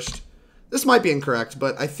Valakut first. This might be incorrect,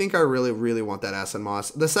 but I think I really, really want that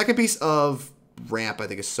Acid-Moss. The second piece of ramp, I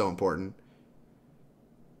think, is so important.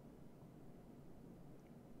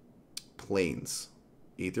 Plains.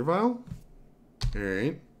 Aether Vial?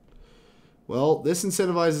 Alright. Well, this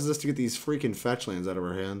incentivizes us to get these freaking fetch lands out of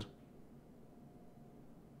our hand.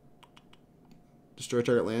 Destroy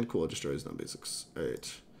target land? Cool, it destroys non-basics.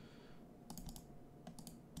 Alright.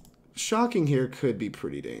 Shocking here could be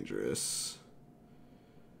pretty dangerous.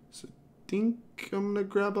 So I think I'm gonna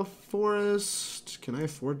grab a forest. Can I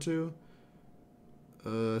afford to?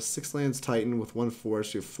 6 lands Titan with 1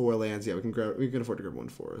 forest. You have 4 lands. Yeah, we can afford to grab 1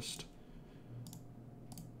 forest.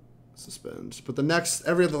 Suspend. But the next,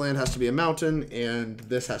 every other land has to be a mountain, and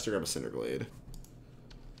this has to grab a Cinder Glade.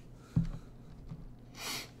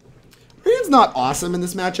 Our hand's not awesome in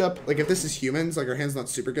this matchup. Like, if this is humans, like, our hand's not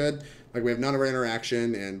super good. Like, we have none of our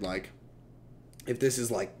interaction, and, like, if this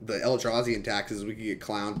is, like, the Eldrazi taxes, we could get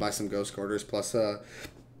clowned by some Ghost Quarters plus,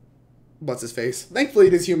 what's his face? Thankfully,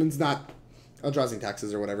 it is humans, not Eldrazi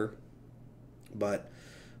taxes or whatever. But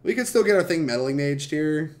we could still get our thing Meddling Maged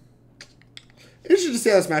here. Interesting to see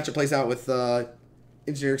how this matchup plays out with,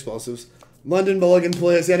 Engineer Explosives. London Mulligan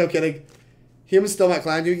plays. Yeah, no kidding. Humans still might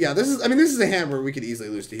clown you. Yeah, this is a hand where we could easily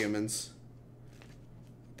lose to humans.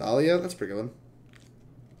 Thalia, that's a pretty good one.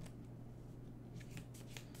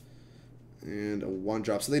 And a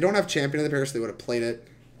 1-drop. So they don't have Champion of the Pair, so they would have played it.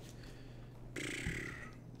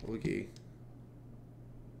 Oogie.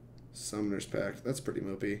 Summoner's Pact. That's pretty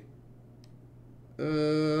mopey.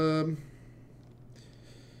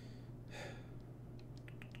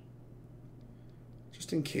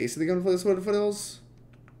 Just in case, are they going to play this Wooded Foothills?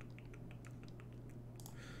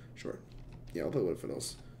 Sure. Yeah, I'll play Wooded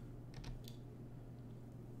Foothills.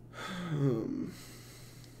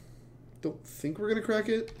 Don't think we're going to crack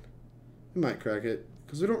it. We might crack it,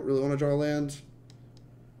 because we don't really want to draw land.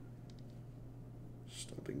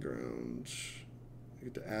 Stomping Ground.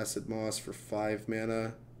 Get the Acid-Moss for 5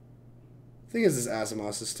 mana. The thing is, this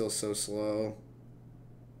Acid-Moss is still so slow.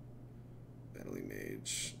 Battling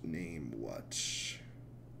Mage. Name what?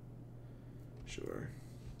 Sure.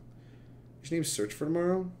 His name's Search for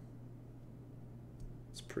Tomorrow.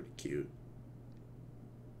 It's pretty cute.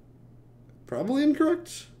 Probably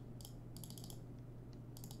incorrect.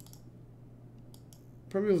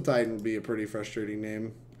 Primeval Titan would be a pretty frustrating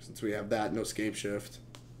name, since we have that, no Scapeshift.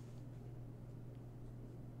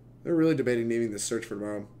 They're really debating naming this Search for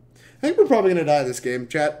Tomorrow. I think we're probably going to die this game,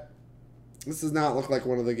 chat. This does not look like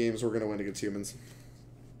one of the games we're going to win against humans.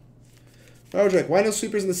 Roderick, why no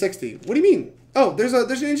sweepers in the 60? What do you mean? Oh, there's an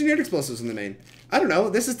Engineered Explosives in the main. I don't know.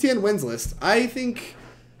 This is TN Wins list. I think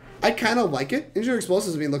I kind of like it. Injured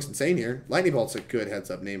Explosives, I mean, looks insane here. Lightning Bolt's a good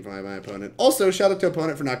heads-up name for my opponent. Also, shout out to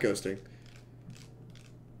opponent for not ghosting.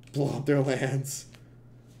 Blow up their lands.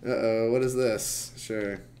 Uh-oh, what is this?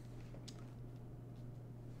 Sure.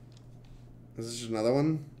 Is this just another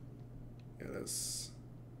one? Yeah, it is.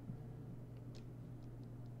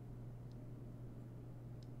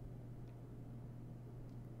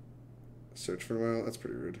 Search for a while. That's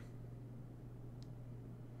pretty rude.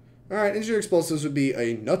 Alright, Injured Explosives would be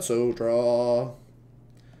a nutso draw.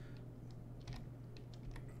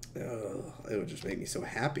 It would just make me so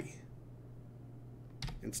happy.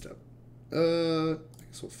 Instep. I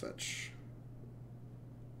guess we'll fetch.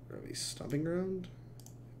 Are we Stomping Ground?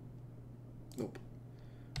 Nope.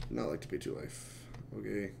 Not like to pay 2 life.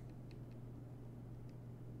 Okay.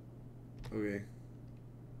 Okay.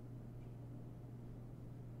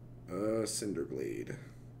 Cinder Glade.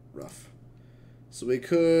 Rough. So we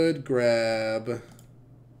could grab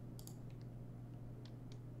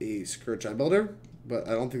a Sakura-Tribe Elder, but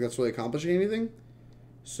I don't think that's really accomplishing anything.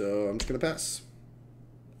 So I'm just going to pass.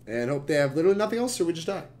 And hope they have literally nothing else, or we just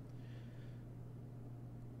die.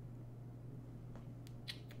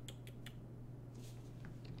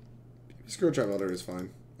 Sakura-Tribe Elder is fine.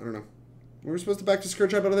 I don't know. Were we supposed to back to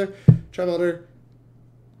Sakura-Tribe Elder there? Tribe Elder.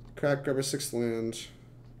 Crack, grab our 6th land.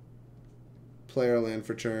 Play our land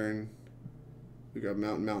for turn. We got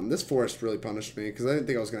Mountain. This forest really punished me, because I didn't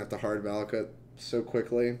think I was going to have to hard Valakut so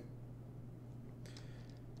quickly.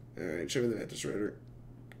 Alright, show me the Mantis Rider.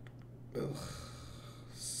 Ugh.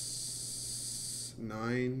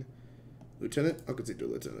 9. Lieutenant? I'll consider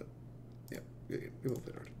Lieutenant. Yeah, we will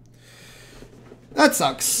play hard. That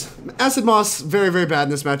sucks. Acid-Moss, very, very bad in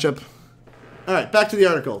this matchup. Alright, back to the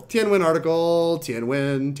article. Tianwen article.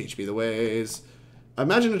 Tianwen, teach me the ways.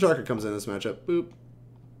 Imagine Atarka comes in this matchup. Boop.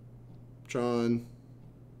 Tron.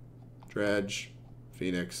 Dredge.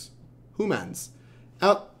 Phoenix. Humans.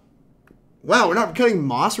 Out. Wow, we're not cutting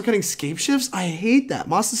Moss, we're cutting Scapeshifts? I hate that.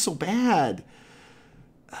 Moss is so bad.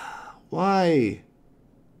 Why?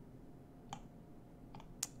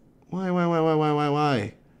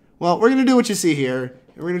 Why? Well, we're going to do what you see here,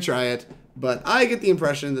 and we're going to try it, but I get the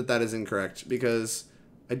impression that that is incorrect, because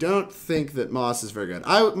I don't think that Moss is very good.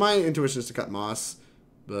 My intuition is to cut Moss,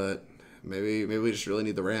 but maybe we just really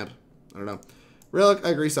need the ramp. I don't know. Relic, I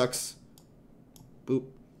agree, sucks. Boop.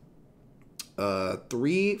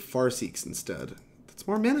 3 Farseeks instead. That's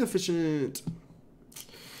more mana efficient.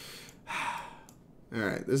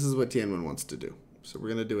 Alright, this is what Tianwen wants to do. So we're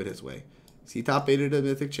going to do it his way. He top 8'd a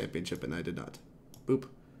Mythic Championship, and I did not. Boop.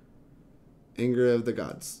 Anger of the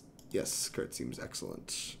Gods. Yes, card seems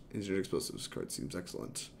excellent. Injured Explosives card seems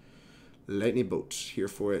excellent. Lightning Bolt, here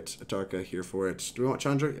for it. Atarka, here for it. Do we want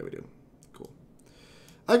Chandra? Yeah, we do. Cool.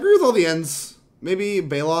 I agree with all the ends. Maybe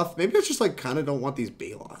Baloth. Maybe I just like kind of don't want these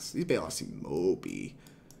Baloths. These Baloths seem mopey.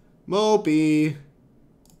 Mopey.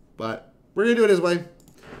 But we're going to do it his way.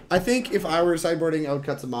 I think if I were sideboarding, I would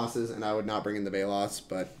cut some Mosses and I would not bring in the Baloths,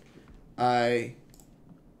 but we're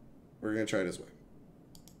going to try it his way.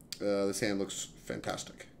 This hand looks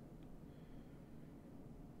fantastic.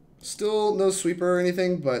 Still no sweeper or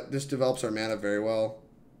anything, but this develops our mana very well.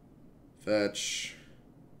 Fetch.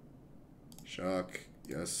 Shock.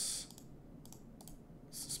 Yes.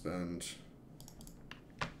 Suspend.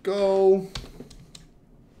 Go.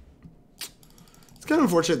 It's kind of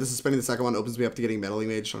unfortunate the suspending the second one opens me up to getting Meddling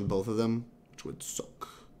Mage on both of them, which would suck.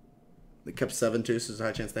 They kept 7 too, so there's a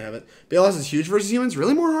high chance they have it. Baloth is huge versus humans.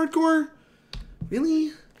 Really more hardcore?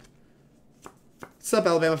 Really? What's up,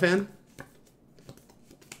 Alabama fan?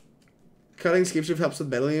 Cutting Scapeshift helps with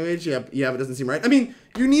Meddling Mage? Yeah, but it doesn't seem right. I mean,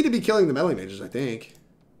 you need to be killing the Meddling Mages, I think.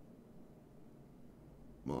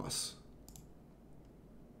 Moss.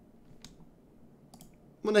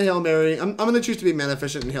 I'm going to Hail Mary. I'm going to choose to be mana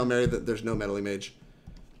efficient and Hail Mary that there's no Meddling Mage.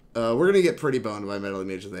 We're going to get pretty boned by Meddling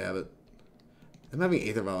Mage if they have it. Them having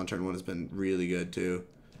Aether Vial on turn 1 has been really good, too.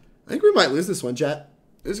 I think we might lose this one, chat.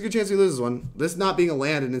 There's a good chance we lose this one. This not being a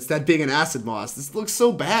land and instead being an Acid-Moss. This looks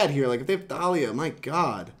so bad here. Like, if they have Thalia, my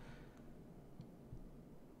god.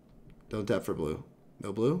 Don't tap for blue.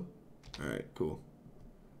 No blue? Alright, cool.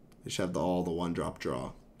 They should have all the 1-drop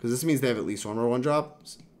draw. Because this means they have at least one more 1-drop.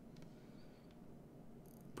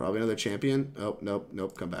 Probably another champion. Oh,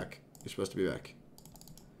 nope. Come back. You're supposed to be back.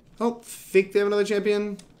 I don't think they have another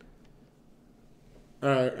champion.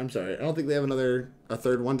 Alright, I'm sorry. I don't think they have a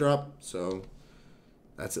third 1-drop. So,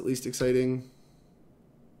 that's at least exciting.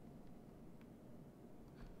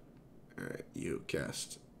 Alright, you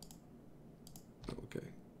cast. Okay.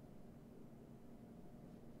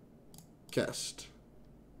 Cast.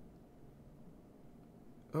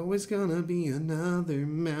 Always gonna be another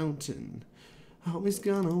mountain. Always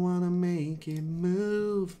gonna wanna make it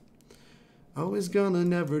move. Always gonna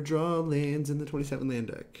never draw lands in the 27 land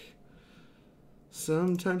deck.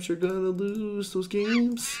 Sometimes you're gonna lose those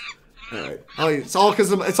games. Alright. Oh, it's all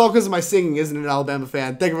because of my singing, isn't it, an Alabama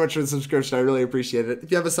fan? Thank you very much for the subscription. I really appreciate it.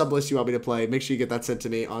 If you have a sub list you want me to play, make sure you get that sent to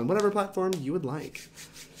me on whatever platform you would like.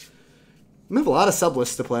 I have a lot of sub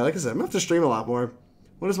lists to play. Like I said, I'm gonna have to stream a lot more.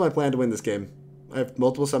 What is my plan to win this game? I have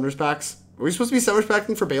multiple Summoners Packs. Are we supposed to be Summoners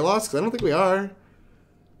Packing for Baloth? Because I don't think we are.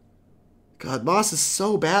 God, Moss is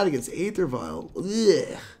so bad against Aether Vial.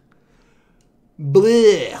 Blech.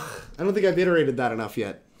 Blech. I don't think I've iterated that enough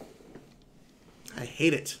yet. I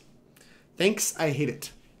hate it. Thanks, I hate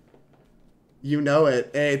it. You know it.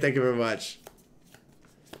 Hey, thank you very much.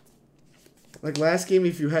 Like last game,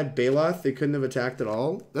 if you had Baloth, they couldn't have attacked at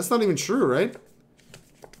all. That's not even true, right?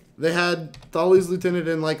 They had Thali's Lieutenant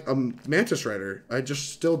and like a Mantis Rider. I just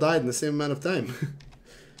still died in the same amount of time.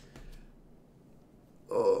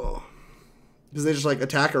 Oh. Because they just like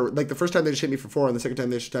attack her. Like the first time they just hit me for 4, and the second time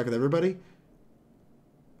they just attack with everybody.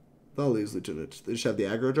 Thali's Lieutenant. They just have the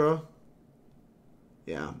aggro draw.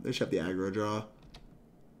 Yeah, they just have the aggro draw.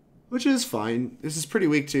 Which is fine. This is pretty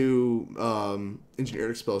weak to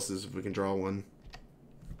Engineered Explosives if we can draw one.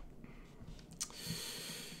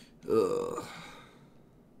 Ugh.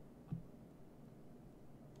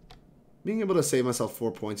 Being able to save myself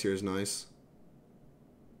 4 points here is nice.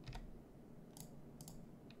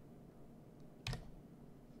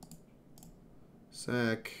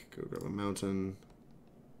 Sack. Go grab a mountain.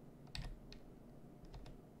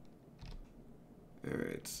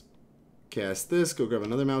 Alright. Cast this, go grab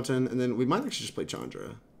another mountain, and then we might actually just play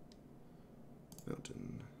Chandra.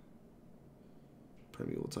 Mountain.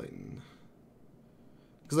 Primeval Titan.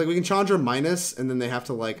 Because like we can Chandra minus, and then they have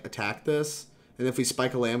to like attack this. And if we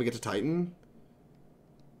spike a land, we get to Titan.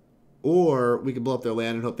 Or we can blow up their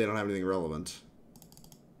land and hope they don't have anything relevant.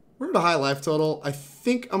 We're at a high life total. I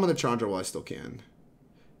think I'm going to Chandra while I still can.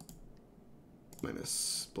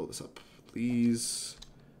 Minus. Blow this up. Please.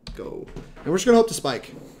 Go. And we're just going to hope to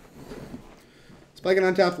spike. Spike an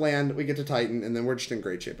untapped land, we get to Titan, and then we're just in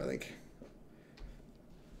great shape, I think.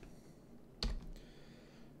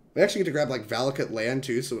 We actually get to grab, like, Valakut land,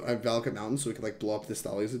 too, so I have Valakut Mountain, so we can, like, blow up this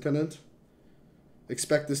Thali's Lieutenant.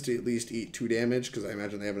 Expect this to at least eat 2 damage, because I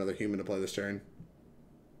imagine they have another human to play this turn.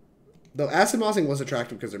 Though Acid-Mossing was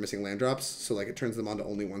attractive because they're missing land drops, so, like, it turns them on to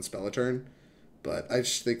only 1 spell a turn. But I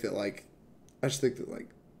just think that, like,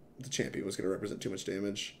 the champion was going to represent too much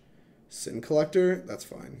damage. Sin Collector, that's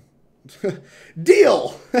fine.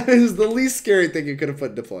 Deal! That is the least scary thing you could have put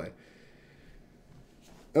into play.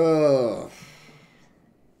 Now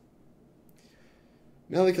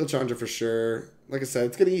they kill Chandra for sure. Like I said,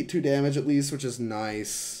 it's going to eat 2 damage at least, which is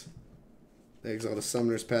nice. They exile the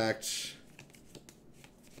Summoner's Pact.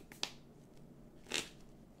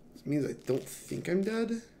 This means I don't think I'm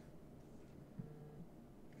dead.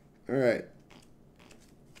 Alright.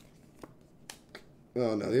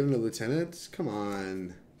 Oh no, they have no lieutenant? Come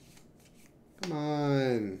on. Come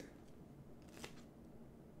on.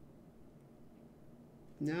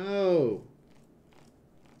 No.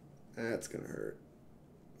 That's gonna hurt.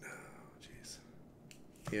 Oh, jeez.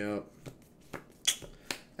 Yep.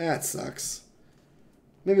 That sucks.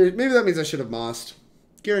 Maybe that means I should have mossed.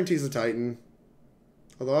 Guarantees a Titan.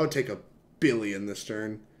 Although I would take 1 billion this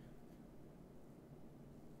turn.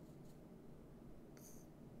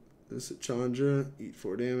 This at Chandra, eat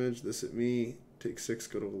 4 damage. This at me, take 6,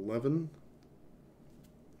 go to 11.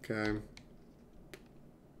 Okay.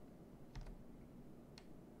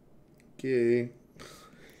 Okay.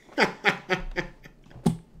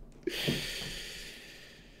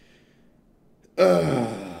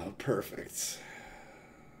 Perfect.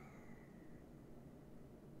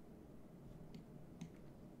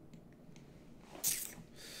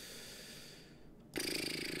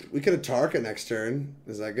 We could have Atarka next turn.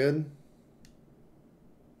 Is that good?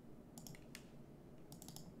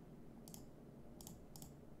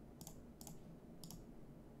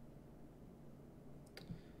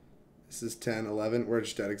 This is 10, 11. We're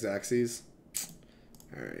just at Xaxes.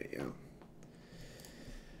 Alright, yeah.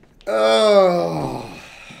 Oh!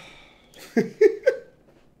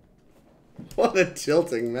 What a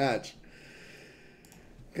tilting match.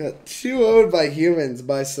 Got 2-0'd by humans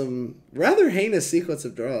by some rather heinous sequence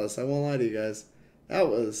of draws. I won't lie to you guys. That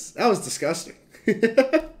was disgusting.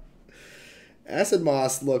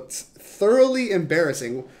 Acid-Moss looked thoroughly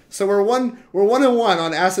embarrassing. So we're 1-1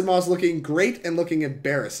 on Acid-Moss looking great and looking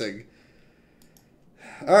embarrassing.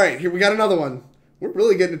 All right, here we got another one. We're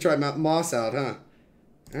really getting to try Moss out, huh?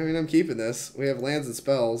 I mean, I'm keeping this. We have lands and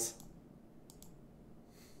spells.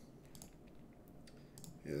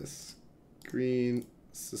 Yes. green,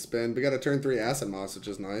 suspend. We got a turn 3 Acid-Moss, which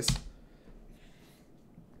is nice.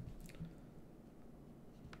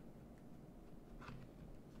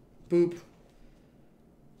 Boop.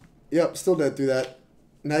 Yep, still dead through that.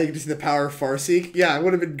 Now you can see the power of Farseek. Yeah, it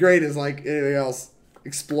would have been great as like anything else.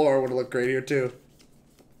 Explore would have looked great here too.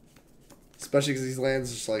 Especially because these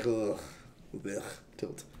lands are just like, ugh. Ugh.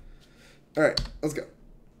 Tilt. Alright, let's go.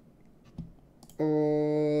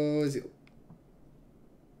 Oh, is it?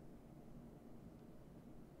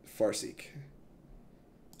 Farseek.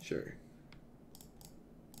 Sure.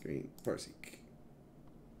 Green. Farseek.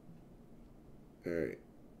 Alright.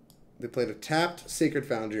 They played a tapped Sacred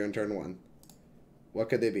Foundry on turn 1. What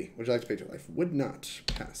could they be? Would you like to pay your life? Would not.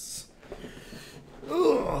 Pass.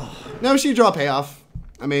 Ugh. Now should you draw payoff?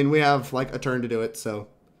 I mean, we have like a turn to do it, so...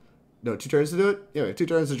 No, 2 turns to do it? Yeah, we have 2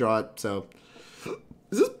 turns to draw it, so...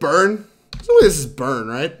 Is this burn? Surely this is burn,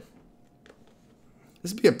 right?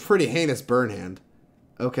 This would be a pretty heinous burn hand.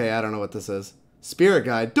 Okay, I don't know what this is. Spirit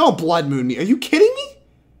Guide. Don't Blood Moon me. Are you kidding me?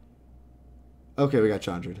 Okay, we got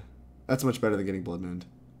Chandra. That's much better than getting Blood Mooned.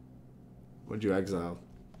 What'd you exile?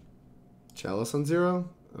 Chalice on 0?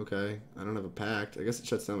 Okay. I don't have a Pact. I guess it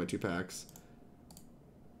shuts down my 2 packs.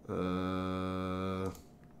 Okay.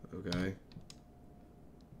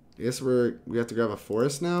 I guess we have to grab a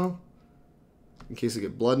forest now. In case we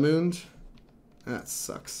get Blood Mooned. That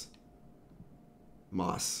sucks.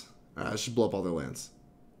 Moss. Alright, I should blow up all their lands.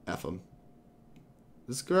 F them.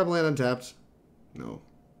 Just grab land untapped. No.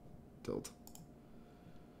 Tilt.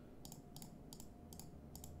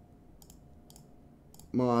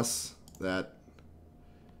 Moss. That.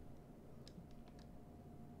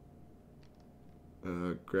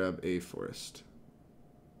 Grab a forest.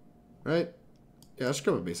 Right? Yeah, I should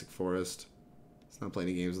grab a basic forest. Let's not play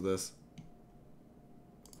any games with this.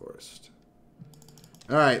 Forest.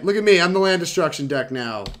 Alright, look at me. I'm the land destruction deck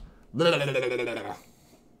now. I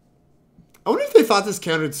wonder if they thought this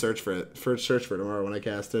countered search for tomorrow when I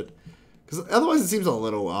cast it. Because otherwise it seems a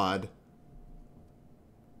little odd.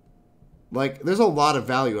 Like, there's a lot of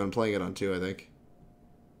value on playing it on 2, I think.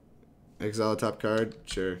 Exile a top card?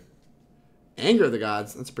 Sure. Anger of the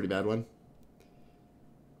Gods. That's a pretty bad one.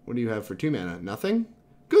 What do you have for 2 mana? Nothing?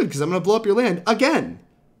 Good, because I'm going to blow up your land again.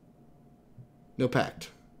 No Pact.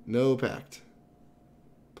 No Pact.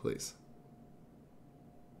 Please.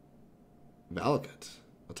 Valakut.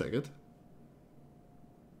 I'll take it.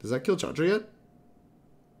 Does that kill Chandra yet?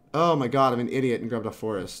 Oh my god, I'm an idiot and grabbed a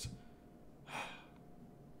forest.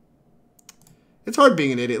 It's hard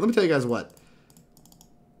being an idiot. Let me tell you guys what.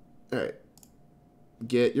 Alright.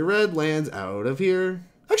 Get your red lands out of here.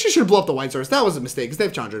 Actually, I should have blown up the white source. That was a mistake, because they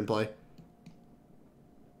have Chandra in play.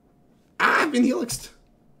 Ah, I've been helixed.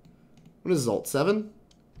 What is Zolt? 7?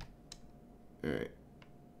 Alright.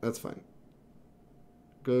 That's fine.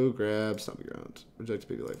 Go grab Stomping Ground. Would you like to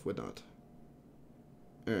pay your life? Would not.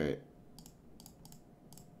 Alright.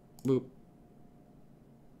 Boop.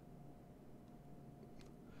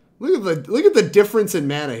 Look at the difference in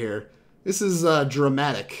mana here. This is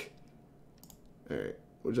dramatic. Alright.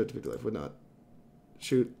 Would you like to pick your life? Would not.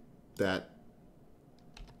 Shoot that.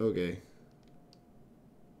 Okay.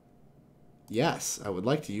 Yes, I would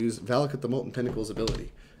like to use Valakut the Molten Pinnacle's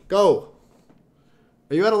ability. Go!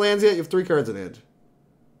 Are you out of lands yet? You have 3 cards in hand.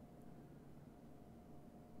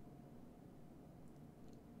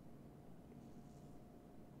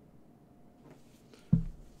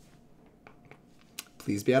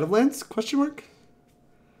 Please be out of lands? Question mark.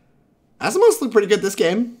 Acid-Moss looked pretty good this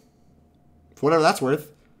game. For whatever that's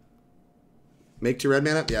worth. Make 2 red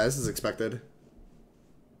mana? Yeah, this is expected.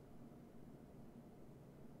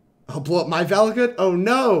 I'll blow up my Valakut? Oh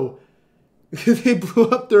no! They blew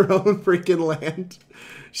up their own freaking land.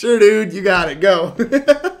 Sure, dude, you got it. Go.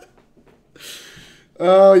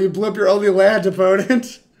 Oh, you blew up your only land,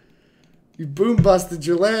 opponent. You boom busted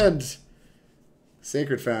your land.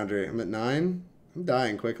 Sacred Foundry. I'm at 9. I'm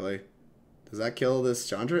dying quickly. Does that kill this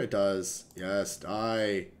Chandra? It does. Yes,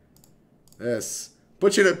 die. This.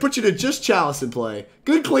 Put you to just Chalice in play.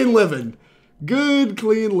 Good clean living. Good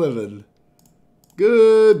clean living.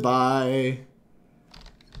 Goodbye.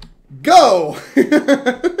 Go!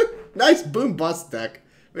 Nice boom bust deck.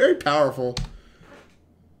 Very powerful.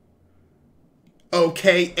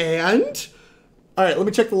 Okay, and? Alright, let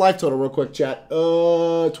me check the life total real quick, chat.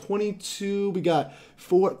 22. We got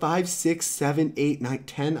 4, 5, 6, 7, 8, 9,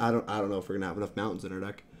 10. I don't know if we're gonna have enough mountains in our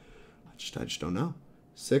deck. I just don't know.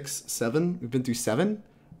 6, 7. We've been through 7.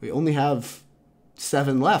 We only have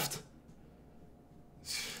 7 left.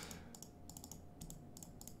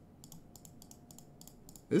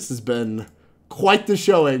 This has been quite the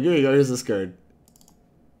showing. Here you go. Here's this card.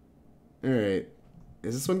 Alright.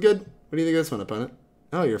 Is this one good? What do you think of this one, opponent?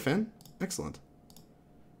 Oh, you're a fan? Excellent.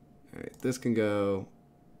 Alright, this can go.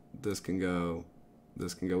 This can go.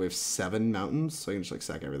 This can go. We have 7 mountains, so I can just like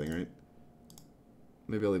sack everything, right?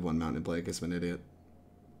 Maybe I'll leave 1 mountain in play because I'm an idiot.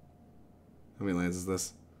 How many lands is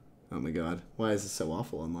this? Oh my god. Why is this so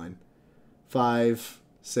awful online? 5,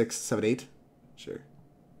 6, 7, 8? Sure.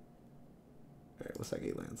 Alright, we'll sack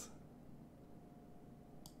 8 lands.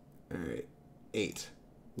 Alright. 8.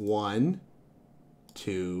 1,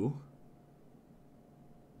 2,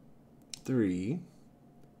 3,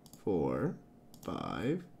 4,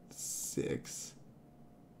 5, 6,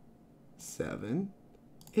 7,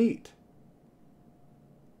 8.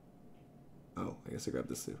 Oh, I guess I grabbed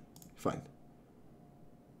this too. Fine.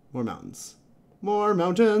 More mountains. More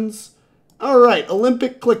mountains. Alright,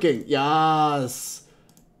 Olympic clicking. Yes.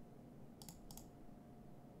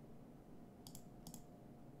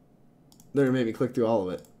 They're gonna make me click through all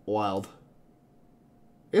of it. Wild.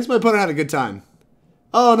 I guess my opponent had a good time.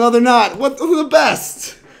 Oh, no, they're not. What? The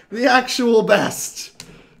best. The actual best.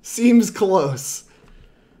 Seems close.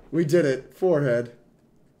 We did it. Forehead.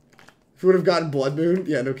 If we would have gotten Blood Moon.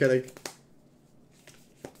 Yeah, no kidding.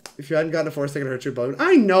 If you hadn't gotten a Force, they could hurt your Blood Moon.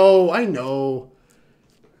 I know. I know.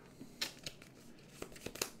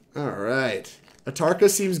 Alright. Atarka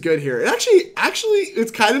seems good here. It actually,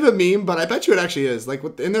 it's kind of a meme, but I bet you it actually is. Like,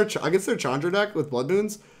 in their, against their Chandra deck with Blood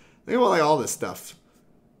Moons, they want, like, all this stuff.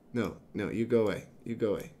 No, you go away. You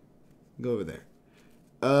go away. Go over there.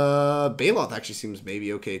 Baloth actually seems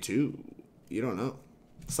maybe okay, too. You don't know.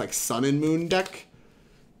 It's like Sun and Moon deck.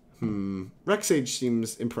 Rec Sage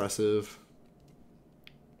seems impressive.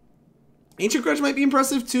 Ancient Grudge might be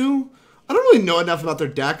impressive, too. I don't really know enough about their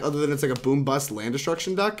deck, other than it's like a boom bust land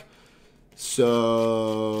destruction deck. So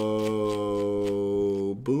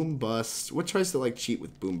boom bust. What tries to like cheat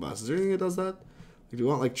with boom bust? Is there anything that does that? Like, do you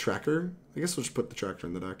want like tracker? I guess we'll just put the tracker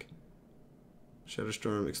in the deck.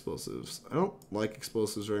 Shatterstorm, explosives. I don't like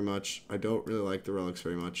explosives very much. I don't really like the relics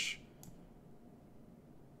very much.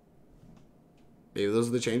 Maybe those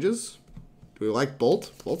are the changes. Do we like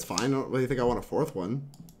Bolt? Bolt's fine. I don't really think I want a 4th one.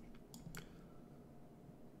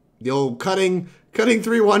 The old cutting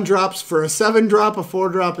 3 1-drops for a 7-drop, a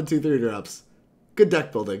 4-drop, and 2 3-drops. Good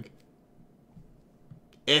deck building.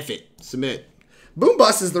 F it. Submit. Boom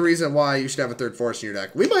Bust is the reason why you should have a 3rd forest in your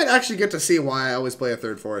deck. We might actually get to see why I always play a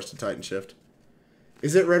 3rd forest in Titanshift.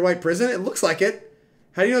 Is it Red White Prison? It looks like it.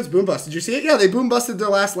 How do you know it's Boom Bust? Did you see it? Yeah, they Boom Busted their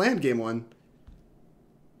last land game 1.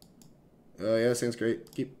 Oh yeah, sounds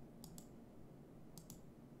great. Keep.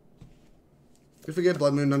 If we get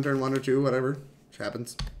Blood Moon on turn 1 or 2, whatever. Which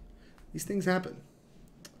happens. These things happen.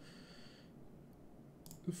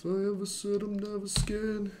 If I ever said I'm never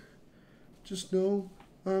scared, just know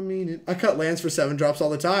I mean it. I cut lands for 7-drops all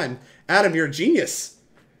the time. Adam, you're a genius.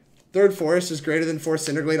 3rd forest is greater than 4th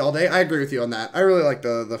Cinder Glade all day. I agree with you on that. I really like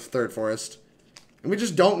the 3rd forest. And we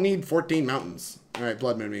just don't need 14 mountains. Alright,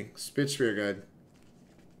 Blood Moon me. Spit Sphere Guide.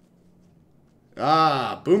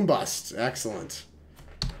 Ah, Boom Bust. Excellent.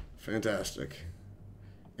 Fantastic.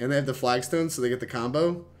 And they have the flagstone, so they get the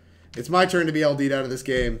combo. It's my turn to be LD'd out of this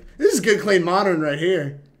game. This is good, clean Modern right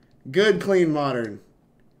here. Good, clean Modern.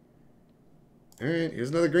 Alright,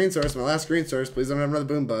 here's another green source. My last green source. Please don't have another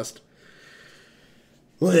Boom Bust.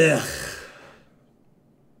 Blech.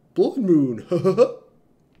 Blood Moon.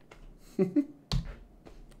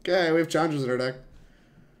 Okay, we have Chandras in our deck.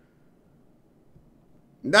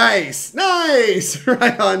 Nice! Nice!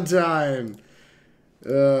 Right on time.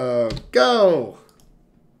 Go!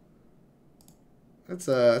 That's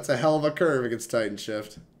a hell of a curve against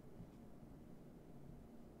Titanshift.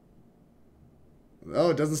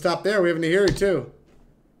 Oh, it doesn't stop there. We have Nahiri too.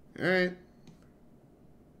 Alright.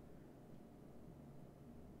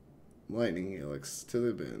 Lightning Helix to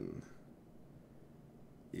the bin.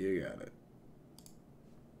 You got it.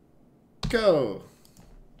 Go!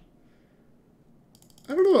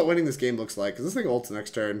 I don't know what winning this game looks like, because this thing ults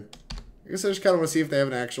next turn. I guess I just kind of want to see if they have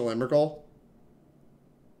an actual Emrakul.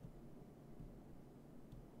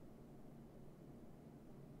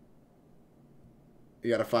 You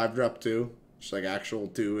got a 5-drop too. Just like actual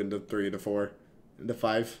 2 into 3 into 4 into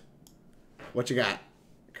 5. What you got?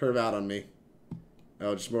 Curve out on me.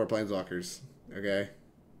 Oh, just more Planeswalkers. Okay.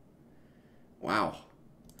 Wow.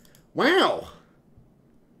 Wow!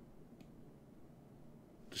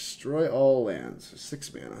 Destroy all lands.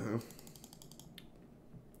 6 mana, huh?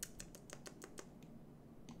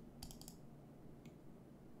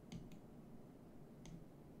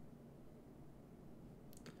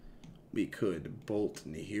 We could bolt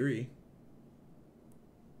Nahiri.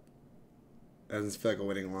 That doesn't feel like a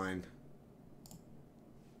winning line.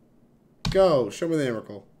 Go! Show me the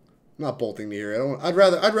Emrakul. not bolting me here. I'd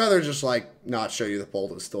rather just like not show you the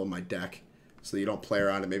bolt that's still in my deck, so that you don't play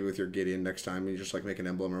around it maybe with your Gideon next time. You just like make an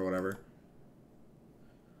emblem or whatever.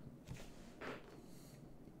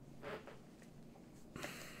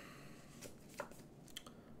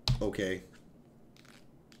 Okay.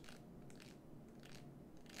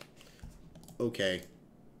 Okay.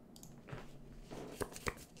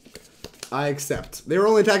 I accept. They were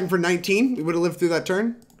only attacking for 19. We would have lived through that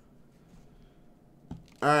turn.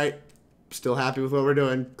 Alright. Still happy with what we're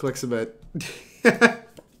doing. Click submit.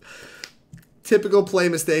 Typical play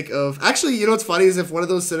mistake of... Actually, you know what's funny is if one of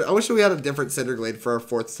those... I wish we had a different Cinder Glade for our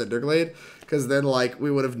 4th Cinder Glade. Because then, like, we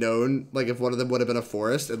would have known... Like, if one of them would have been a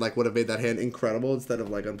forest and, like, would have made that hand incredible instead of,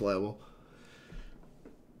 like, unplayable.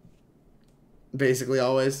 Basically,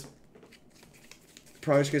 always.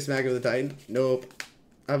 Probably should get smacked with a Titan. Nope.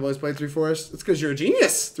 I've always played 3 forests. It's because you're a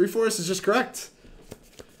genius. 3 forests is just correct.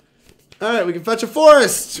 Alright, we can fetch a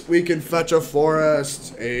forest. We can fetch a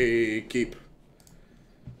forest. A keep.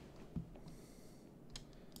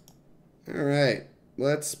 Alright.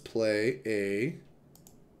 Let's play a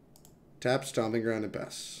tap Stomping Ground and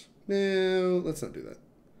pass. No, let's not do that.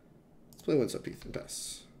 Let's play Windswept Heath and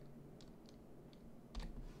pass.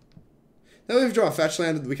 Now we have to draw a fetch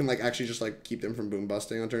land, we can like actually just like keep them from boom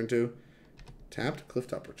busting on turn 2. Tapped,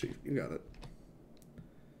 Clifftop Rechief. You got it.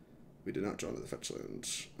 We did not draw to the fetch land.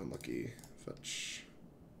 Unlucky. Fetch.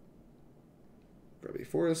 Grab a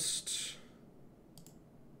forest.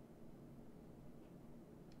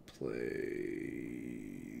 Play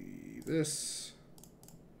this.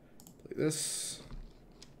 Play this.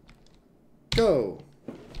 Go!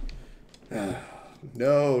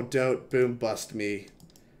 No, don't boom bust me.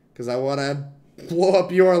 Because I want to blow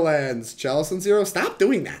up your lands. Chalice and 0? Stop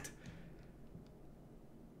doing that.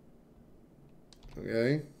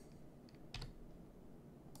 Okay.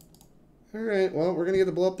 Alright, well, we're going to get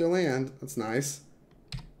to blow up their land. That's nice.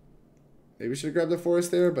 Maybe we should have grabbed the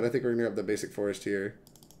forest there, but I think we're going to grab the basic forest here.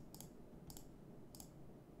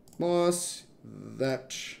 Moss.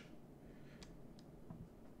 That.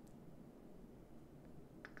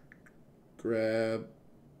 Grab.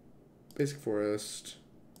 Basic forest.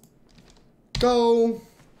 Go.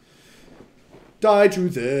 Die to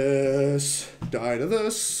this. Die to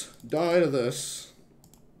this. Die to this.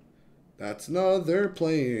 That's another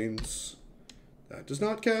plains. That does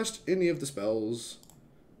not cast any of the spells.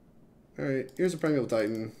 Alright, here's a Primeval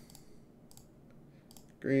Titan.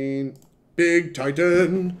 Green. Big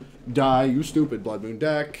Titan. Die, you stupid Blood Moon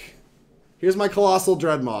deck. Here's my Colossal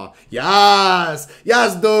Dreadmaw. Yes!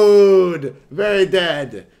 Yes, dude! Very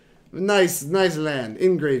dead. Nice, nice land.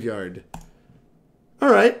 In graveyard.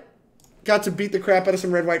 Alright. Got to beat the crap out of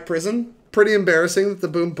some red-white prison. Pretty embarrassing that the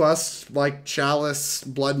boom bust, like, Chalice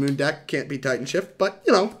Blood Moon deck can't beat Titanshift, but,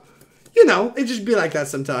 you know, it just be like that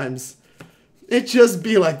sometimes. It just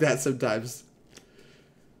be like that sometimes.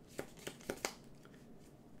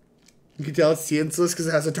 You can tell it's senseless because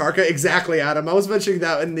it has Atarka. Exactly, Adam. I was mentioning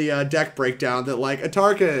that in the deck breakdown, that, like,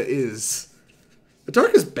 Atarka's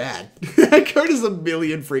bad. That card is a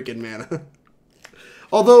million freaking mana.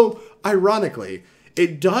 Although, ironically,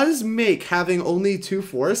 it does make having only 2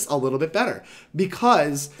 forests a little bit better.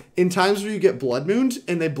 Because in times where you get Blood Mooned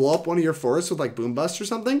and they blow up one of your forests with like Boom Bust or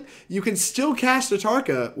something, you can still cast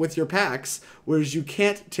Atarka with your packs, whereas you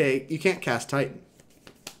can't cast Titan.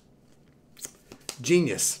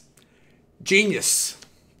 Genius. Genius.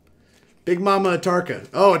 Big Mama Atarka.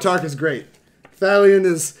 Oh, Atarka's great. Thalion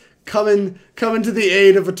is coming to the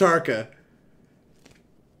aid of Atarka.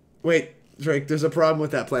 Wait, Drake, there's a problem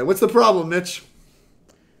with that plan. What's the problem, Mitch?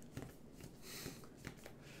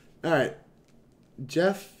 Alright.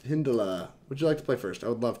 Jeff Hindela. Would you like to play first? I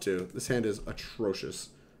would love to. This hand is atrocious.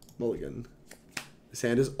 Mulligan. This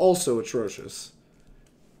hand is also atrocious.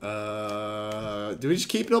 Do we just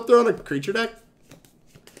keep it up there on a creature deck?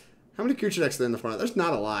 How many creature decks are there in the front? There's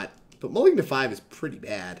not a lot. But Mulligan to 5 is pretty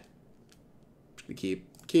bad. Just gonna keep.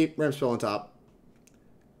 Keep. Ram spell on top.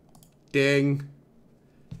 Ding.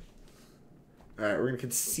 Alright, we're gonna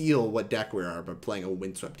conceal what deck we are by playing a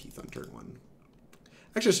Windswept Heath on turn 1.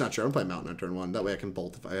 Actually, it's not true. I'm playing Mountain on turn 1. That way I can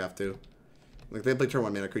bolt if I have to. Like, they play turn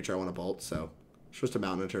 1 mana creature, I want to bolt, so... I'm supposed to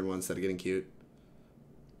Mountain on turn 1 instead of getting cute.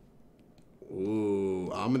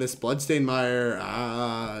 Ooh, Ominous Bloodstained Mire.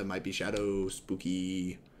 Ah, it might be Shadow.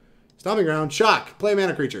 Spooky. Stomping Ground. Shock. Play a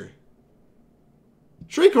mana creature.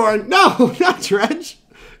 Shriekhorn. No, not Dredge.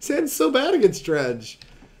 This hand's so bad against Dredge.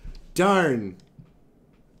 Darn.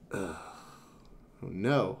 Ugh. Oh,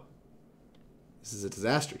 no. This is a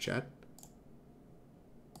disaster, chat.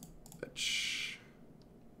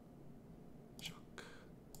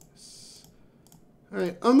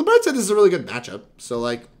 Alright, on the bright side, this is a really good matchup. So,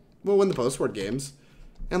 like, we'll win the post-board games.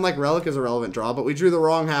 And, like, Relic is a relevant draw, but we drew the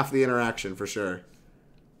wrong half of the interaction, for sure.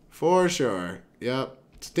 For sure. Yep.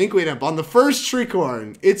 Stinkweed Imp on the first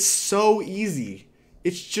Shriekhorn. It's so easy.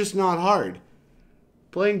 It's just not hard.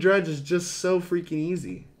 Playing Dredge is just so freaking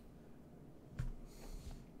easy.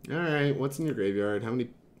 Alright, what's in your graveyard? How many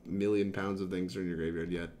million pounds of things are in your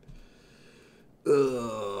graveyard yet?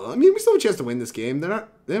 I mean, we still have a chance to win this game. They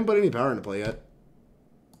haven't put any power into play yet.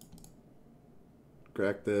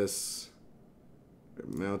 Crack this.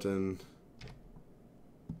 Mountain.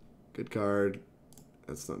 Good card.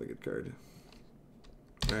 That's not a good card.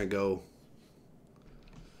 Alright, go.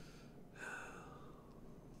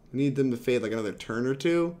 Need them to fade like another turn or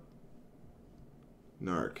two.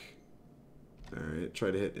 Narc. Alright,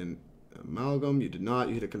 try to hit an Amalgam. You did not.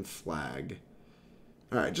 You hit a Conflag.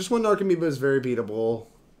 Alright, just one Narc Amoeba is very beatable.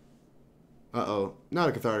 Uh-oh. Not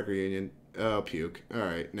a Cathartic Reunion. Oh, puke.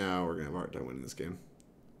 Alright, now we're going to have a hard time winning this game.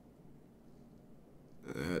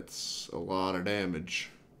 That's a lot of damage.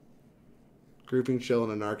 Creeping Chill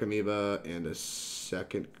and a Narc Amoeba and a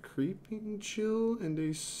second Creeping Chill and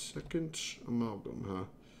a second Amalgam, huh?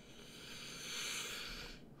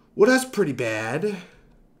 Well, that's pretty bad.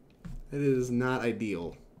 That is not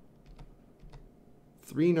ideal.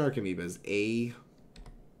 3 Narc Amoebas.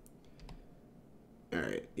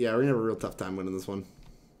 Alright. Yeah, we're going to have a real tough time winning this one.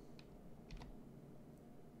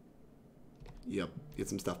 Yep. Get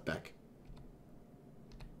some stuff back.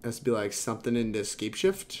 Has to be like something into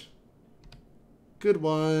Scapeshift. Good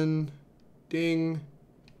one. Ding.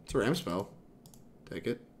 It's a Ram spell. Take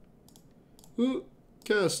it. Ooh.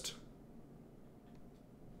 Cast.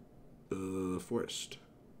 Forest.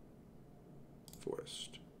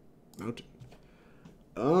 Mountain.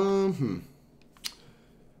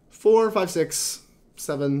 4, 5, 6,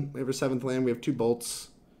 7. We have our 7th land. We have 2 bolts.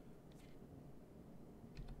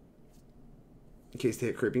 In case they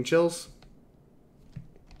hit Creeping Chills.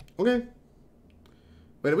 Okay.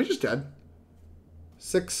 Wait, are we just dead?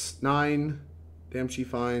 6, 9. Damn Chi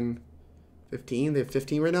Fine. 15. They have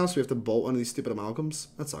 15 right now, so we have to bolt one of these stupid Amalgams.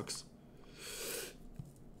 That sucks.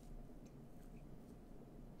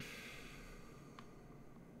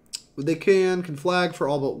 They can flag for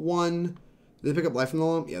all but 1. Did they pick up Life from the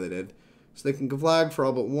Lump? Yeah, they did. So they can flag for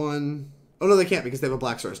all but 1. Oh, no, they can't because they have a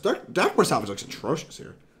Black Source. Darkmoor Salvage looks atrocious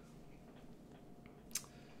here.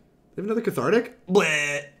 They have another Cathartic?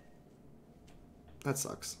 Bleh. That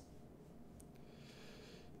sucks.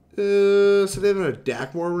 So they have another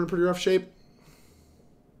Dakmor. We're in pretty rough shape.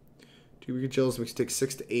 2 Wicked Chills makes it take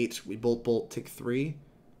 6 to 8. We bolt, take 3.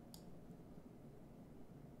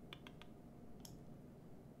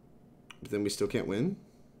 But then we still can't win.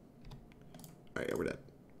 Alright, yeah, we're dead.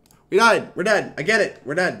 We died! We're dead! I get it!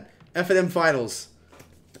 We're dead. F&M Finals.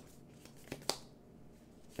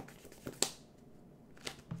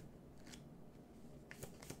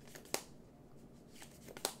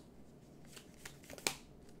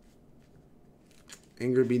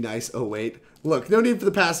 Anger be nice. Oh, wait. Look, no need for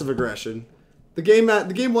the passive aggression. The game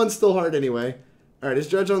 1's still hard anyway. Alright, is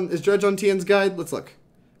Dredge on Tien's guide? Let's look.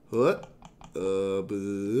 What?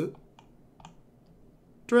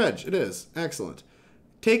 Dredge, it is. Excellent.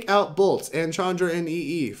 Take out bolts and Chandra and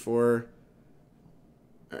EE for...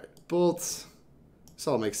 Alright, bolts. This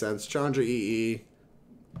all makes sense. Chandra, EE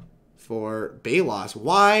for Baloth.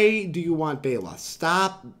 Why do you want Baloth?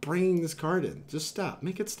 Stop bringing this card in. Just stop.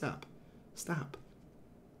 Make it stop. Stop.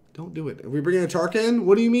 Don't do it. Are we bringing Atarka in?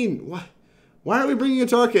 What do you mean? Why aren't we bringing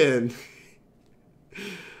Atarka in?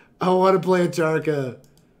 I want to play Atarka.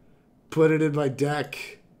 Put it in my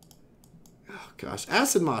deck. Gosh,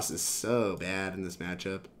 Acid-Moss is so bad in this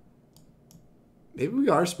matchup. Maybe we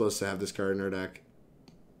are supposed to have this card in our deck.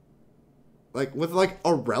 Like, with, like,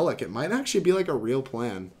 a Relic, it might actually be, like, a real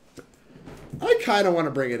plan. I kind of want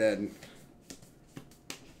to bring it in.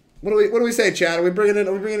 What do we say, Chad? Are we bringing in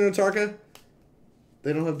Atarka?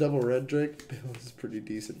 They don't have double red, Drake. This is pretty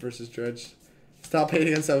decent versus Dredge. Stop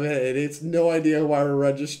hating on 7-hit idiots. No idea why we're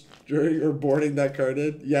registering or boarding that card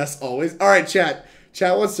in. Yes, always. All right, chat.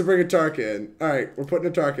 Chat wants to bring Atarka in. All right, we're putting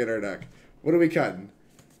Atarka in our deck. What are we cutting?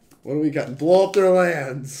 What are we cutting? Blow up their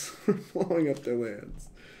lands. We're blowing up their lands.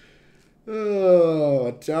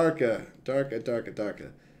 Oh, Atarka.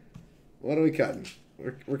 Atarka. What are we cutting?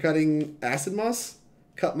 We're cutting Acid-Moss?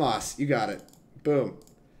 Cut Moss. You got it. Boom.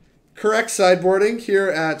 Correct sideboarding here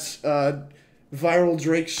at Viral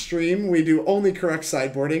Drake Stream. We do only correct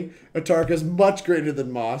sideboarding. Atarka is much greater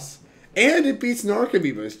than Moss. And it beats Narc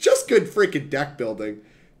Amoebas. Just good freaking deck building.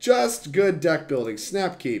 Just good deck building.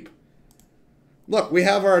 Snap keep. Look, we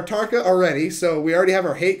have our Atarka already, so we already have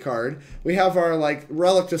our hate card. We have our, like,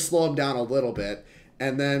 Relic to slow him down a little bit.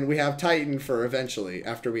 And then we have Titan for eventually,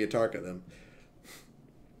 after we Atarka them.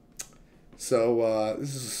 So,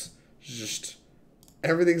 this is just...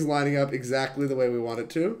 Everything's lining up exactly the way we want it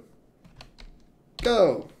to.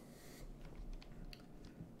 Go!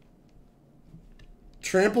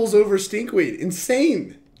 Tramples over Stinkweed.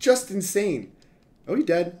 Insane! Just insane. Oh, he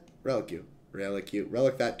dead. Relic you. Relic you.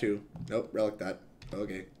 Relic that too. Nope, relic that.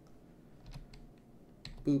 Okay.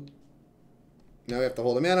 Boop. Now we have to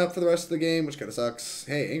hold a mana up for the rest of the game, which kind of sucks.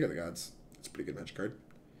 Hey, Anger the Gods. That's a pretty good magic card.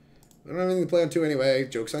 I don't have anything to play on 2 anyway.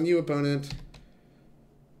 Joke's on you, opponent.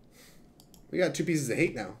 We got 2 pieces of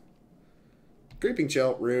hate now. Creeping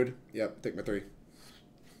Chill. Rude. Yep, take my 3.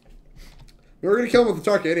 We were going to kill him with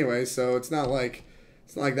the Atarka anyway, so it's not like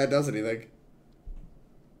that does anything.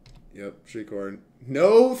 Yep, Shriekhorn.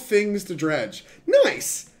 No things to dredge.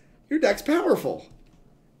 Nice! Your deck's powerful.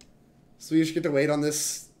 So we just get to wait on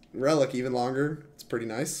this relic even longer. It's pretty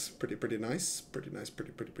nice. Pretty nice. Pretty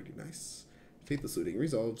nice. Faithless Looting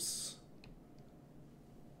resolves.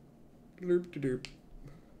 Derp to derp.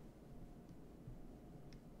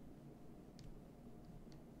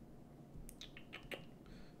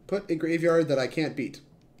 Put a graveyard that I can't beat.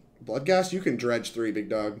 Bloodghast, you can dredge 3, big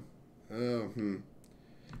dog. Oh,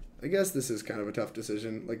 I guess this is kind of a tough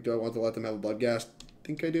decision. Like, do I want to let them have a Bloodghast?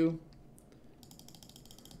 Think I do.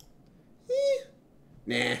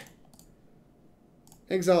 Nah.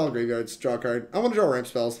 Exile graveyards. Draw a card. I want to draw ramp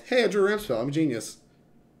spells. Hey, I drew a ramp spell. I'm a genius.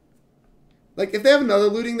 Like, if they have another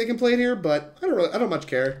looting, they can play it here, but I don't much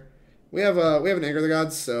care. We have an Anger of the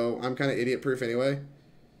Gods, so I'm kind of idiot proof anyway.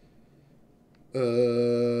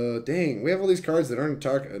 Dang, we have all these cards that aren't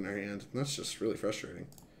Atarka in our hand. That's just really frustrating.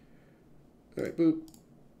 Alright, boop.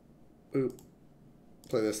 Boop.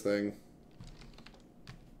 Play this thing.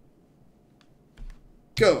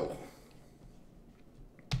 Go!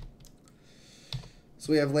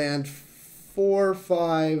 So we have land 4,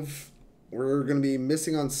 5. We're going to be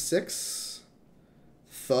missing on 6.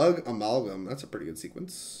 Thug, Amalgam. That's a pretty good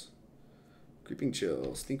sequence. Creeping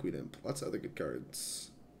Chill, Stinkweed Imp. Lots of other good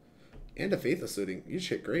cards. And a Faithless Looting. You just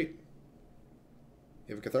hit great.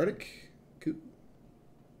 You have a Cathartic? Cool.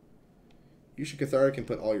 You should Cathartic and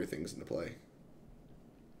put all your things into play.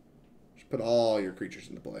 Just put all your creatures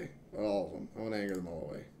into play. All of them. I want to anger them all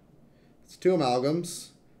away. It's 2 Amalgams.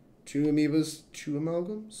 2 Amoebas. 2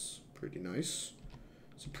 Amalgams. Pretty nice.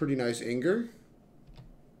 It's a pretty nice anger.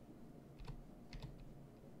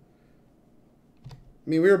 I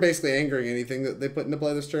mean, we were basically angering anything that they put into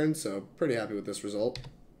play this turn, so pretty happy with this result.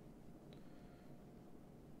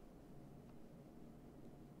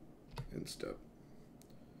 And step.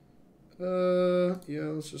 Yeah,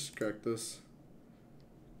 let's just crack this.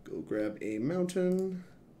 Go grab a mountain.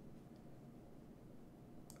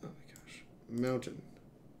 Oh my gosh. Mountain.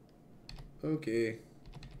 Okay.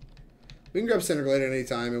 We can grab Cinder Glade at any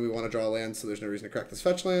time, and we want to draw land, so there's no reason to crack this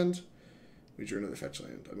fetch land. We drew another fetch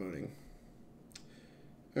land. I'm owning.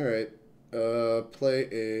 Alright. Play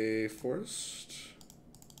a forest.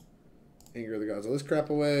 Anger of the Gods all this crap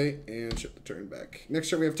away, and ship the turn back. Next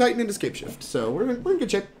turn we have Titan and Scapeshift, so we're in good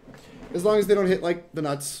shape. As long as they don't hit, like, the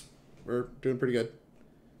nuts, we're doing pretty good.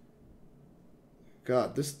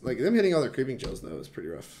 God, this, like, them hitting all their Creeping Chills, though, is pretty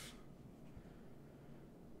rough.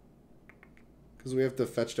 Because we have to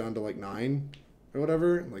fetch down to, like, 9 or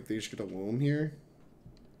whatever. Like, they just get a loam here,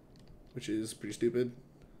 which is pretty stupid.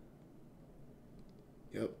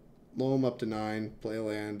 Yep. Loam up to 9, play a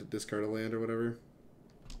land, discard a land or whatever.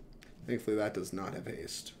 Thankfully, that does not have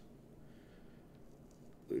haste.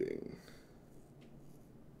 Looting.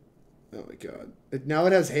 Oh my god. Now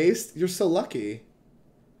it has haste? You're so lucky.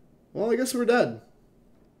 Well, I guess we're dead.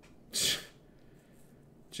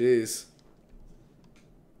 Jeez.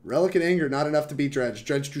 Relic and Anger, not enough to beat Dredge.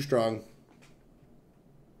 Dredge too strong.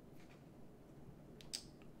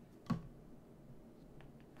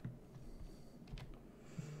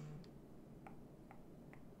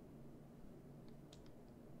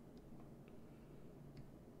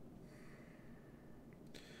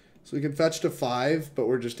 So we can fetch to 5, but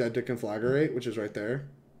we're just dead to Conflagrate, which is right there.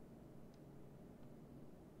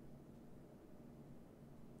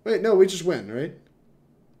 Wait, no, we just win, right?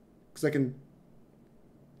 Because I can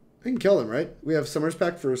kill them, right? We have Summer's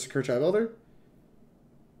Pact for Sakura-Tribe Elder.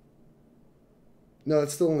 No,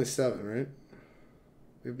 that's still only 7, right?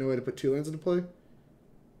 We have no way to put 2 lands into play.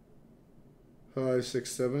 5, 6,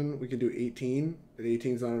 7. We can do 18. But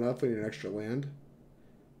 18 is not enough. We need an extra land.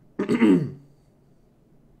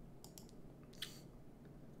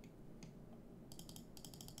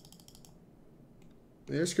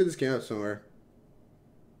 Yeah, screw this game out somewhere.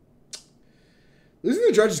 Losing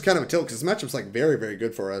the Dredge is kind of a tilt because this matchup's like very, very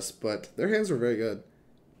good for us, but their hands were very good.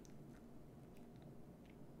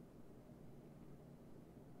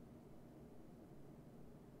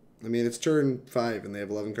 I mean, it's turn 5 and they have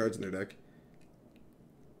 11 cards in their deck.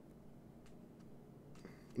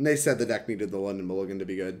 And they said the deck needed the London Mulligan to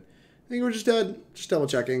be good. I think we're just dead. Just double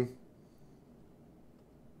checking.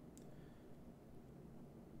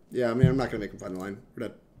 Yeah, I mean, I'm not going to make them find the line. We're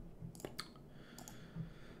dead.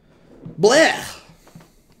 Bleh!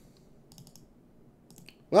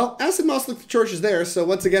 Well, Acid-Moss looked atrocious there, so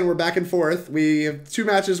once again, we're back and forth. We have 2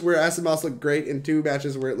 matches where Acid-Moss looked great and 2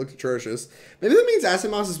 matches where it looked atrocious. Maybe that means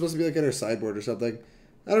Acid-Moss is supposed to be like in our sideboard or something.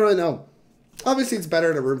 I don't really know. Obviously, it's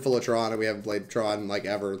better in a room full of Tron, and we haven't played Tron like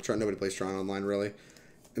ever. Nobody plays Tron online, really.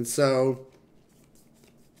 And so,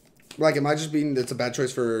 like, it might just mean it's a bad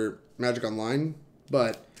choice for Magic Online,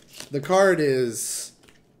 but the card is...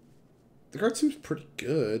 The card seems pretty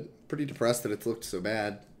good. Pretty depressed that it's looked so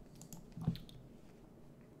bad.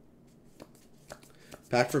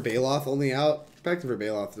 Pact for Baloth only out. Pact for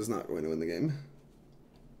Baloth is not going to win the game.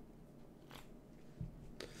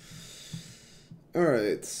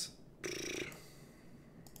 Alright.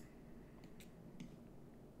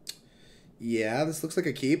 Yeah, this looks like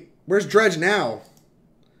a keep. Where's Dredge now?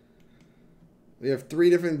 We have 3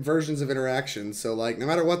 different versions of interactions, so like no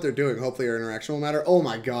matter what they're doing, hopefully our interaction will matter. Oh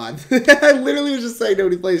my god. I literally was just saying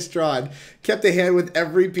nobody plays Tron. Kept a hand with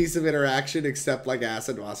every piece of interaction except like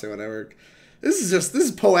Acid-Moss or whatever. This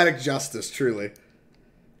is poetic justice, truly.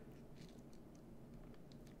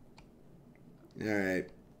 Alright.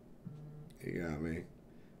 You got me.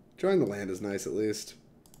 Drawing the land is nice at least.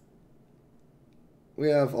 We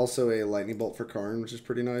have also a lightning bolt for Karn, which is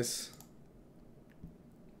pretty nice.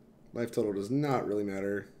 Life total does not really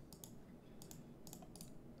matter.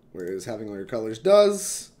 Whereas having all your colors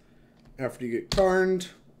does. After you get Karned.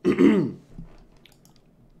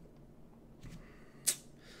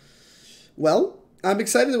 Well, I'm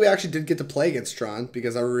excited that we actually did get to play against Tron,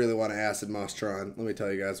 because I really want to Acid-Moss Tron. Let me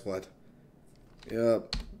tell you guys what.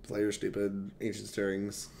 Yep. Player stupid. Ancient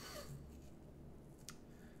Stirrings.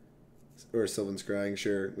 Or Sylvan Scrying,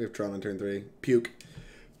 sure. We have Tron on turn 3. Puke.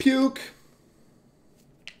 Puke!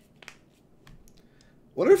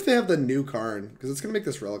 What if they have the new Karn? Because it's going to make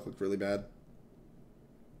this relic look really bad.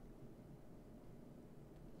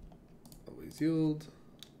 Always yield.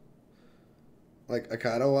 Like, I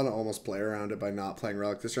kind of want to almost play around it by not playing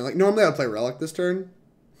Relic this turn. Like, normally I'd play Relic this turn.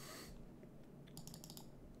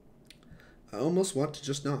 I almost want to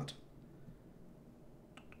just not.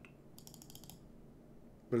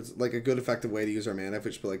 But it's like a good effective way to use our mana if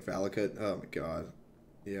we just put like Valakut. Oh my god.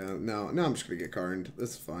 Yeah, no, I'm just going to get Karned.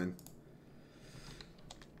 This is fine.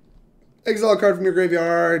 Exile a card from your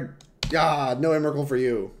graveyard. Yeah, no Emrakul for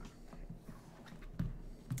you.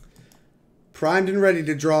 Primed and ready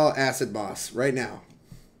to draw Acid-Moss right now.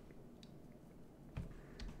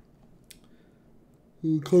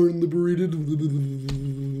 Karn liberated.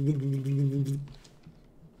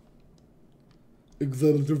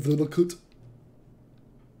 Exile your Valakut.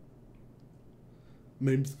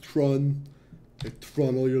 Named Tron.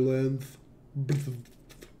 Tron all your lands.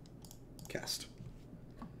 Cast.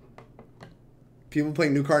 People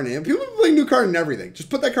playing new card in. People playing new card in everything. Just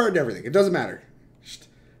put that card in everything. It doesn't matter. Just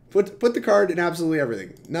put the card in absolutely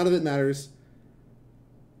everything. None of it matters.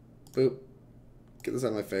 Boop. Get this out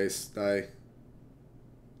of my face. Die.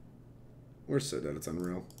 We're so dead. It's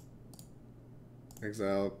unreal.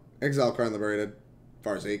 Exile. Exile card liberated.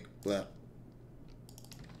 Farseek. Bleh.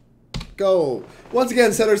 Go. Once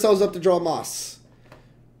again, set ourselves up to draw Moss.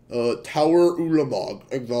 Tower Ulamog.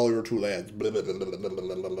 Exile your 2 lands.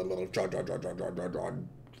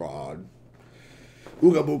 Draw.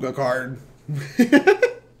 Ooga booga card.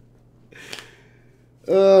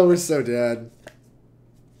 Oh, we're so dead.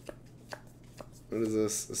 What is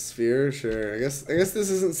this? A sphere? Sure. I guess this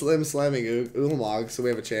isn't Slim slamming Ulamog, so we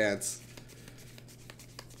have a chance.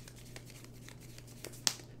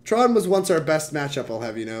 Tron was once our best matchup, I'll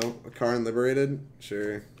have you know. A Karn liberated?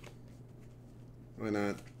 Sure. Why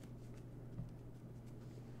not?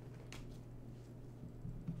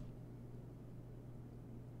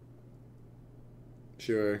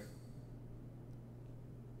 Sure.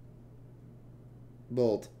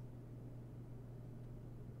 Bolt.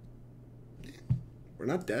 We're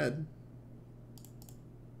not dead.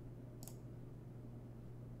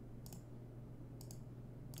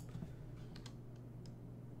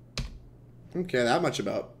 Don't care that much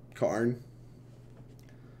about Karn.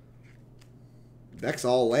 Deck's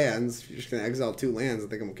all lands. If you're just going to exile 2 lands, I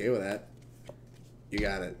think I'm okay with that. You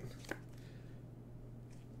got it.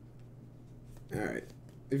 Alright.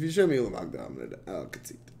 If you show me Ulamog, though, I'm going to... I'll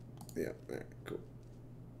concede. Yeah, alright, cool.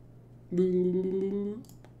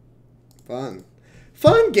 Fun.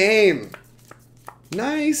 Fun game!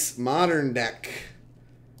 Nice modern deck.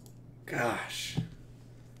 Gosh.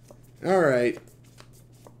 Alright.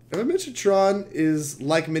 Have I mentioned Tron is,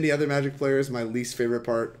 like many other Magic players, my least favorite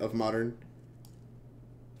part of Modern?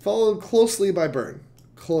 Followed closely by Burn.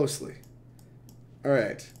 Closely.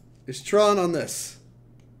 Alright. Is Tron on this?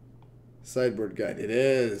 Sideboard guide. It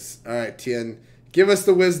is. Alright, Tien. Give us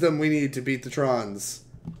the wisdom we need to beat the Trons.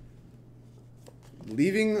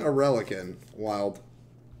 Leaving a Relic in. Wild.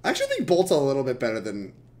 I actually think Bolt's a little bit better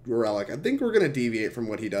than Relic. I think we're going to deviate from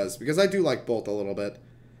what he does, because I do like Bolt a little bit.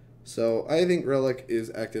 So, I think Relic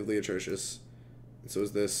is actively atrocious. And so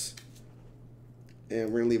is this.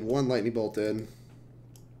 And we're going to leave one Lightning Bolt in.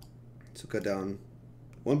 So cut down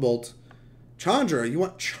one Bolt. Chandra. You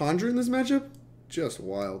want Chandra in this matchup? Just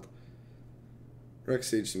wild. Rex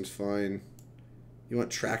Sage seems fine. You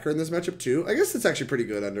want Tracker in this matchup too? I guess it's actually pretty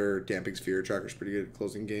good under Damping Sphere. Tracker's pretty good at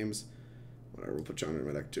closing games. Whatever, we'll put Chandra in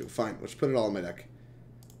my deck too. Fine, let's put it all in my deck.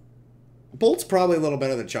 Bolt's probably a little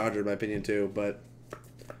better than Chandra in my opinion too, but...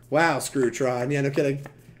 Wow, screw Tron. Yeah, no kidding.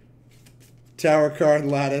 Tower card,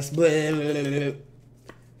 Lattice. Blah, blah, blah, blah.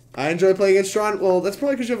 I enjoy playing against Tron. Well, that's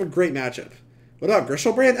probably because you have a great matchup. What about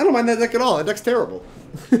Grishelbrand? I don't mind that deck at all. That deck's terrible.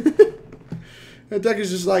 That deck is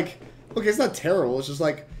just like... Okay, it's not terrible. It's just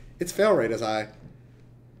like... Its fail rate is high.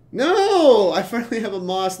 No! I finally have a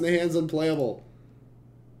Moss in the hand's unplayable.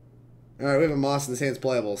 Alright, we have a Moss in this hand's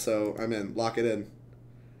playable, so I'm in. Lock it in.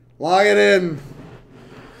 Lock it in!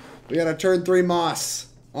 We got a turn 3 Moss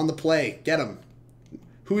on the play. Get him.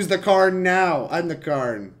 Who's the Karn now? I'm the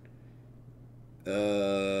Karn.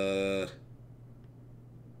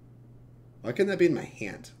 Why couldn't that be in my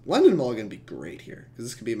hand? London Mulligan would be great here. Because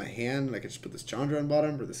this could be in my hand, and I could just put this Chandra on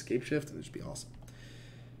bottom, or the Scapeshift, and it would just be awesome.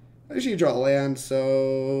 I usually draw a land,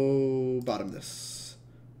 so... Bottom this.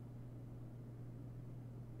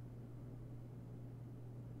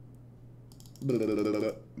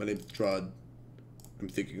 My name's Tron. I'm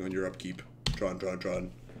thinking on your upkeep. Tron.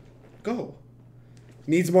 Go.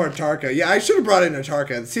 Needs more Atarka. Yeah, I should have brought in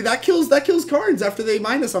Atarka. See, that kills cards after they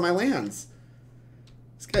minus on my lands.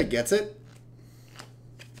 This guy gets it.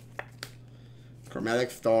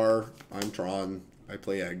 Chromatic Star. I'm Tron. I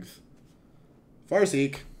play eggs.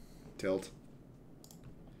 Farseek. Tilt.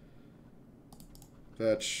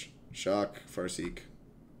 Fetch. Shock. Farseek.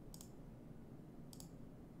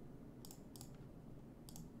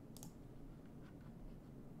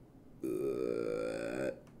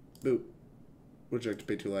 Boop. Would you like to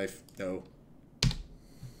pay 2 life? No.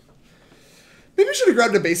 Maybe we should have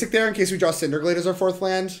grabbed a basic there in case we draw Cinder Glade as our 4th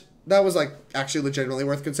land. That was, like, actually legitimately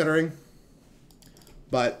worth considering.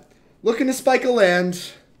 But, looking to spike a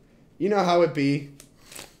land. You know how it be.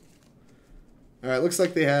 Alright, looks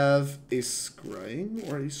like they have a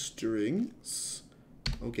scrying or a strings.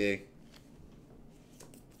 Okay.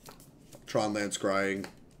 Tron land scrying.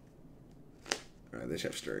 Alright, they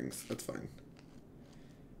should have strings. That's fine.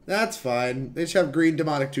 That's fine. They should have green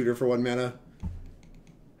Demonic Tutor for 1 mana.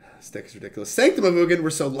 This deck is ridiculous. Sanctum of Ugin, we're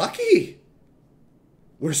so lucky!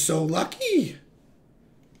 We're so lucky!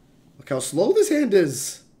 Look how slow this hand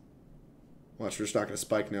is. Watch, we're just not going to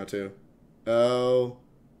spike now, too. Oh,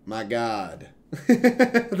 my God.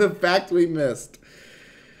 The fact we missed.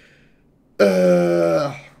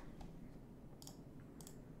 Tribe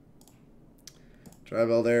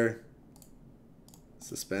Elder.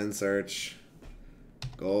 Suspend search.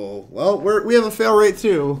 Go. Well, we have a fail rate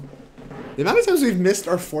too. The amount of times we've missed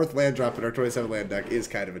our 4th land drop in our 27 land deck is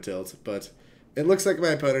kind of a tilt, but it looks like my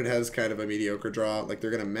opponent has kind of a mediocre draw. Like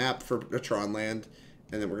they're going to map for a Tron land,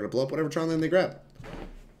 and then we're going to blow up whatever Tron land they grab.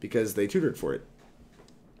 Because they tutored for it.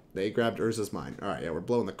 They grabbed Urza's Mine. Alright, yeah, we're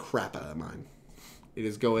blowing the crap out of that mine. It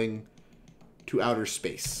is going to outer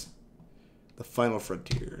space. The final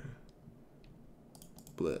frontier.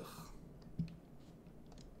 Blech.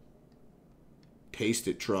 Taste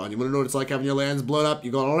it, Tron. You want to know what it's like having your lands blown up?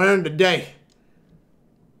 You're going to learn today.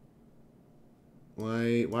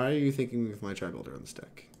 Why are you thinking of my Tribe Elder on this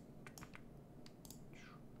deck?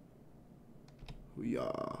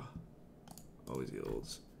 Hoo-yah. Always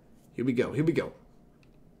yields. Here we go. Here we go.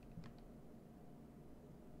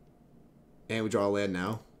 And we draw a land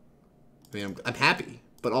now. I mean, I'm happy.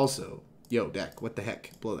 But also, yo, deck, what the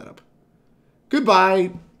heck? Blow that up.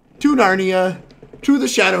 Goodbye to Narnia. To the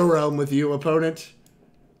Shadow Realm with you, opponent.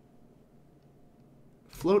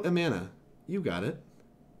 Float a mana. You got it.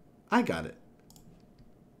 I got it.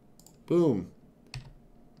 Boom.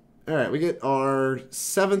 Alright, we get our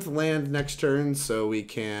 7th land next turn, so we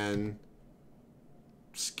can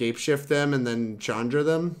Scapeshift them and then Chandra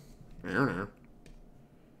them. I don't know.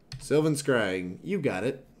 Sylvan Scrying. You got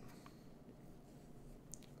it.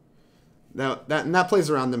 Now, that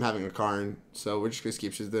plays around them having a Karn, so we're just going to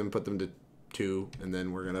Scapeshift them, put them to 2, and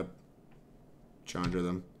then we're going to Chandra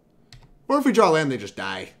them. Or if we draw land, they just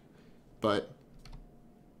die. But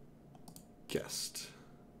guessed.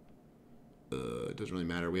 It doesn't really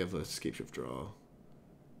matter. We have a Scapeshift draw.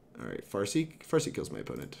 Alright, Farseek. Farseek kills my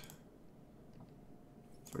opponent.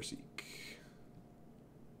 Farseek.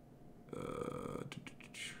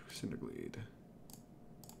 Cinder Glade.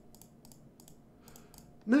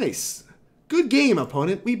 Nice. Good game,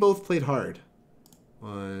 opponent. We both played hard.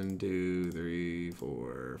 1, 2, 3,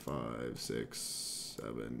 4, 5, 6,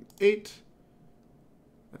 7, 8.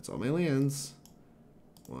 That's all my lands.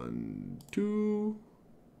 1, 2,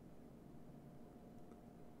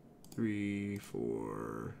 3,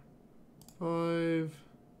 4, 5.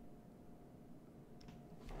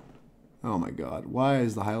 Oh my god. Why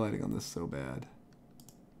is the highlighting on this so bad?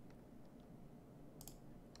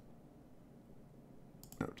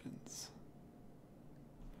 Mountains.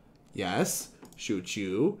 Yes. Shoot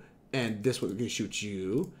you. And this one will shoot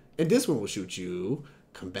you. And this one will shoot you.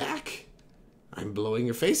 Come back. I'm blowing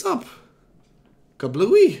your face up.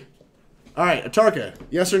 Kablooey. Alright, Atarka.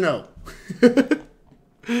 Yes or no?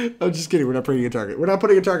 I'm just kidding. We're not putting a target. We're not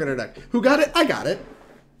putting a target in our deck. Who got it? I got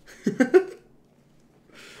it.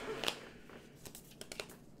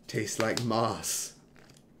 Tastes like moss.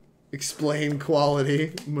 Explain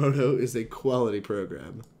quality. Moto is a quality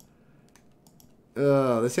program.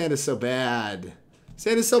 Oh, this hand is so bad. This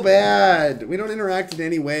hand is so bad. We don't interact in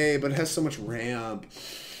any way, but it has so much ramp.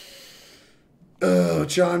 Oh,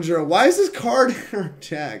 Chandra. Why is this card in our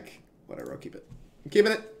deck? Whatever, I'll keep it. I'm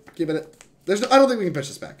keeping it. Keeping it. I don't think we can pitch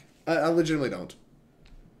this back. I legitimately don't.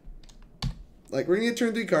 Like, we're going to get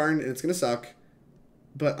turn 3 Karn, and it's going to suck.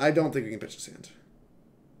 But I don't think we can pitch this hand.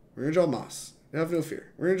 We're going to draw Moss. Have no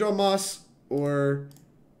fear. We're going to draw Moss or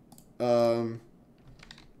Damping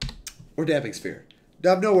Sphere.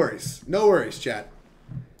 Have no worries. No worries, chat.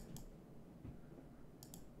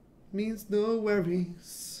 Means no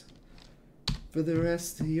worries for the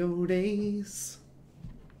rest of your days.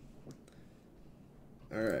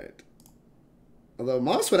 Alright. Although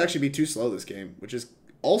Moss would actually be too slow this game, which is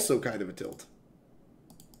also kind of a tilt.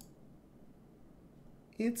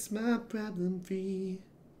 It's my problem free.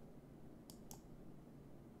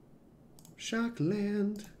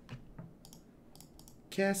 Shockland.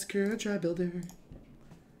 Sakura-Tribe Elder.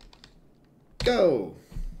 Go!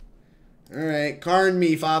 Alright, Karn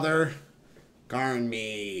me, father. Karn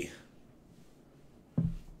me.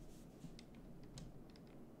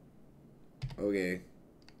 Okay.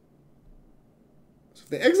 So if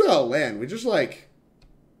they exile land, we just, like,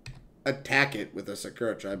 attack it with a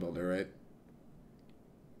Sakura-Tribe Elder, right?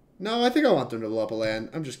 No, I think I want them to blow up a land.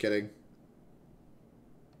 I'm just kidding.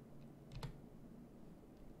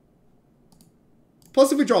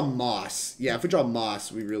 Plus, if we draw Moss, yeah, if we draw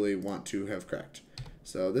Moss, we really want to have cracked.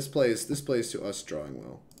 So this plays to us drawing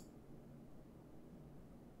well.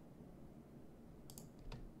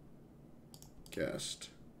 Cast.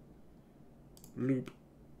 Loop.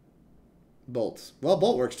 Bolt. Well,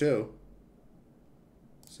 Bolt works too.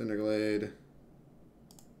 Cinder Glade.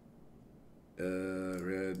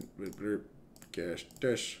 Red. Bloop. Cash.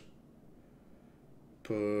 Dash.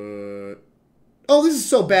 Put. Oh, this is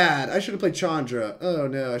so bad. I should have played Chandra. Oh,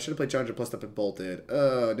 no. I should have played Chandra plus up and bolted.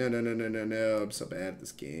 Oh, no, no, no, no, no, no. I'm so bad at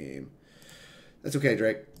this game. That's okay,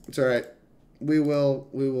 Drake. It's all right. We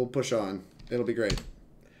will push on. It'll be great.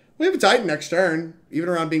 We have a Titan next turn, even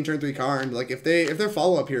around being turn 3 Karn. Like, if their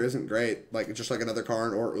follow-up here isn't great, like, just like another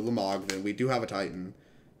Karn or Ulamog, then we do have a Titan.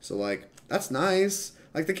 So, like, that's nice.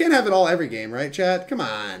 Like, they can't have it all every game, right, chat? Come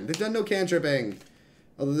on. They've done no cantripping.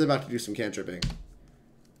 Although they're about to do some cantripping.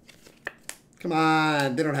 Come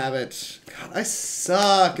on, they don't have it. God, I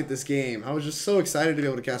suck at this game. I was just so excited to be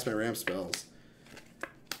able to cast my ramp spells.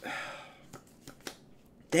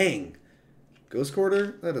 Dang. Ghost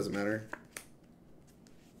Quarter? That doesn't matter.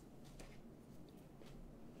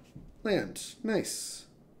 Land. Nice.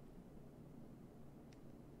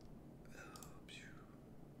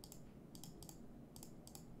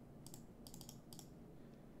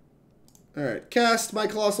 Alright, cast my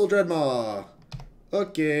Colossal Dreadmaw.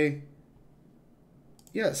 Okay.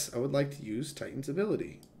 Yes, I would like to use Titan's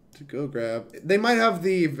ability to go grab... They might have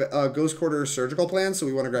the Ghost Quarter surgical plan, so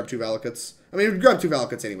we want to grab 2 Valakuts. I mean, we grab 2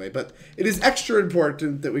 Valakuts anyway, but it is extra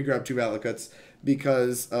important that we grab 2 Valakuts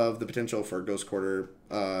because of the potential for Ghost Quarter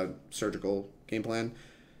surgical game plan.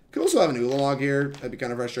 Could also have an Ulamog here. That'd be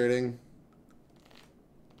kind of frustrating.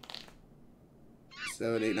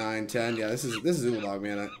 7, 8, 9, 10. Yeah, this is Ulamog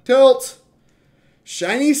mana. Tilt!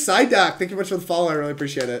 Shiny Psyduck. Thank you much for the follow. I really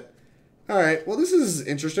appreciate it. Alright, well this is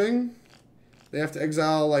interesting. They have to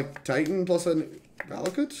exile, like, Titan plus a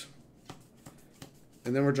Valakut.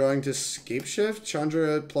 And then we're drawing to Scapeshift.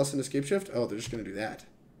 Chandra plus an Scapeshift. Oh, they're just going to do that.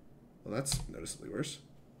 Well, that's noticeably worse.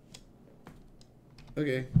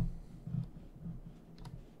 Okay.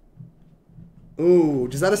 Ooh,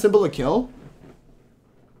 does that a symbol of kill?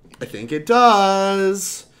 I think it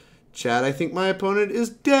does. Chat, I think my opponent is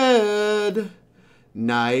dead.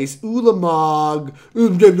 Nice. Ulamog.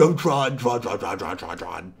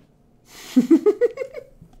 Tron.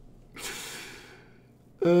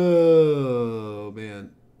 Oh,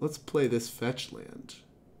 man. Let's play this fetch land.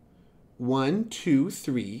 1, 2,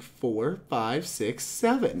 3, 4, 5, 6,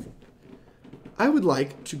 7. I would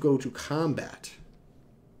like to go to combat.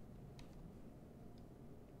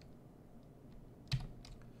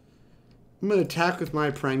 I'm going to attack with my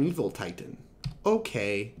Primeval Titan.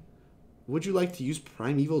 Okay. Would you like to use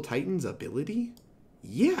Primeval Titan's ability?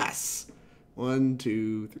 Yes! 1,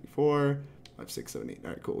 2, 3, 4, 5, 6, 7, 8.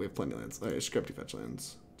 Alright, cool. We have plenty of lands. Alright, scrap 2 fetch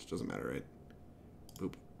lands. Which doesn't matter, right?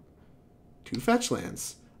 Boop. 2 fetch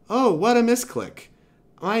lands. Oh, what a misclick.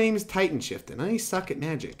 My name is Titanshift, and I suck at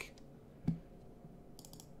magic.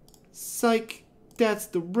 Psych. That's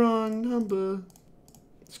the wrong number.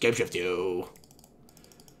 Scapeshift you.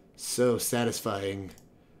 So satisfying.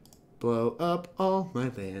 Blow up all my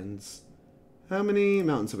lands. How many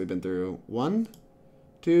mountains have we been through? 1,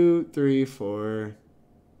 2, 3, 4,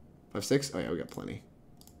 5, 6. Oh yeah, we got plenty.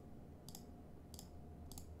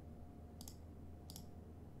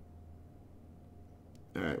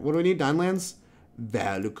 Alright, what do we need? 9 lands?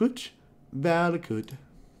 Valakut. Valakut.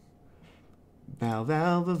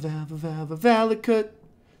 Valakut.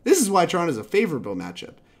 This is why Tron is a favorable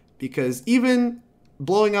matchup. Because even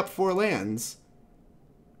blowing up 4 lands,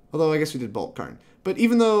 although I guess we did bulk Karn, but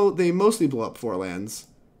even though they mostly blow up 4 lands,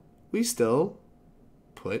 we still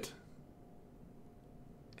put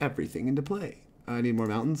everything into play. I need more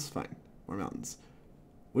mountains? Fine. More mountains.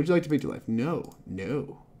 Would you like to beat your life? No.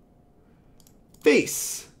 No.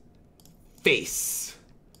 Face. Face.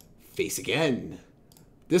 Face again.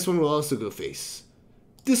 This one will also go face.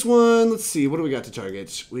 This one, let's see, what do we got to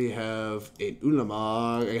target? We have an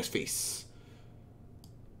Ulamog, I guess face.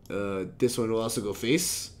 This one will also go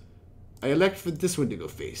face. I elect for this one to go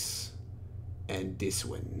face. And this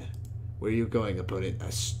one. Where are you going, opponent?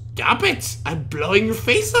 Stop it! I'm blowing your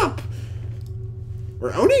face up!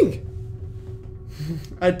 We're owning!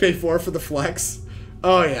 I'd pay 4 for the flex.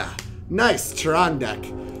 Oh yeah. Nice Tron deck.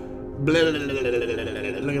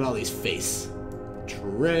 Look at all these face.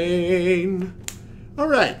 Train.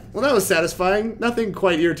 Alright. Well, that was satisfying. Nothing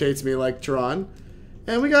quite irritates me like Tron.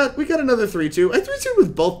 And we got another 3-2. I 3-2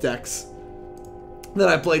 with both decks that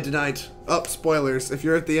I played tonight. Oh, spoilers. If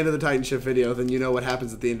you're at the end of the Titanshift video, then you know what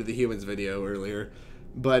happens at the end of the Humans video earlier.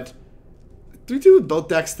 But 3-2 with both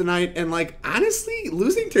decks tonight, and like honestly,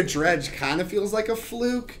 losing to Dredge kind of feels like a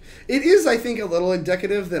fluke. It is, I think, a little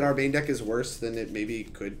indicative that our main deck is worse than it maybe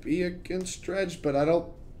could be against Dredge, but I don't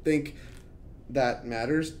think that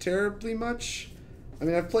matters terribly much. I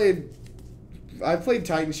mean, I've played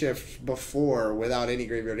Titanshift before without any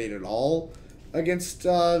graveyard aid at all against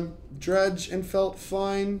Dredge and felt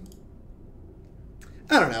fine.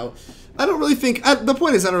 I don't know. I don't really think... the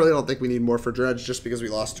point is, I really don't think we need more for Dredge just because we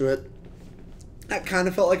lost to it. That kind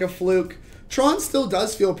of felt like a fluke. Tron still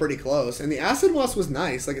does feel pretty close, and the Acid-Moss was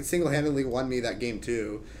nice. Like, it single-handedly won me that game,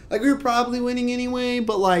 too. Like, we were probably winning anyway,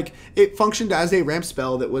 but, like, it functioned as a ramp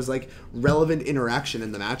spell that was, like, relevant interaction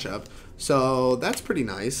in the matchup. So, that's pretty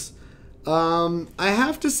nice. I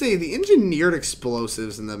have to say, the engineered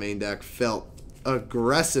explosives in the main deck felt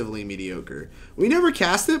aggressively mediocre. We never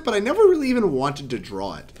cast it, but I never really even wanted to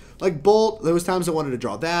draw it. Like, Bolt, there was times I wanted to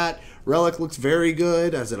draw that. Relic looks very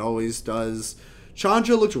good, as it always does.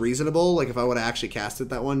 Chandra looked reasonable, like if I would have actually cast it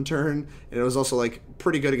that one turn. And it was also like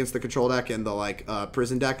pretty good against the control deck, and the like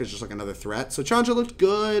prison deck is just like another threat. So Chandra looked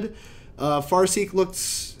good. Farseek looked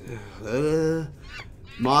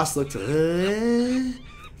Moss looked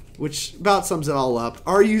which about sums it all up.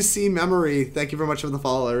 RUC Memory, thank you very much for the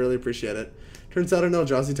follow. I really appreciate it. Turns out I know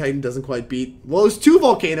Drowsy Titan doesn't quite beat. Well, it was 2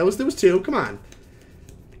 volcanoes. There was 2. Come on.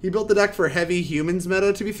 He built the deck for heavy humans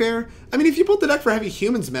meta, to be fair. I mean, if you built the deck for heavy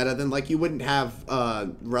humans meta, then, like, you wouldn't have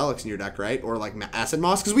relics in your deck, right? Or, like,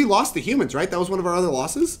 Acid-Moss, because we lost the humans, right? That was one of our other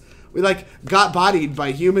losses. We, like, got bodied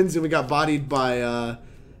by humans, and we got bodied by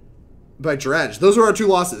Dredge. Those were our 2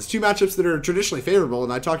 losses. 2 matchups that are traditionally favorable,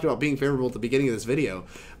 and I talked about being favorable at the beginning of this video.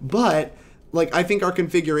 But, like, I think our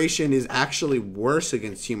configuration is actually worse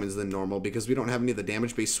against humans than normal, because we don't have any of the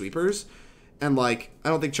damage-based sweepers. And, like, I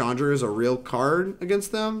don't think Chandra is a real card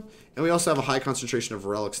against them. And we also have a high concentration of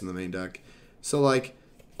relics in the main deck. So, like,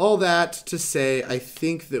 all that to say, I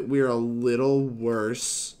think that we're a little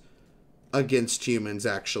worse against humans,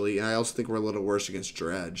 actually. And I also think we're a little worse against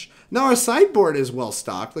Dredge. Now, our sideboard is well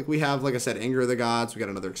stocked. Like, we have, like I said, Anger of the Gods. We got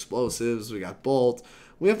another Explosives. We got Bolt.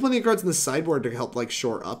 We have plenty of cards in the sideboard to help, like,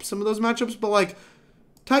 shore up some of those matchups. But, like,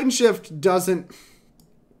 Titanshift doesn't...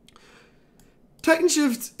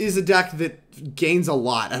 Titanshift is a deck that gains a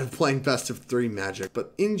lot out of playing best of 3 Magic,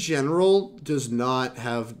 but in general does not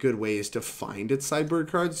have good ways to find its sideboard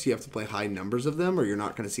cards. You have to play high numbers of them or you're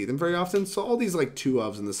not going to see them very often. So all these like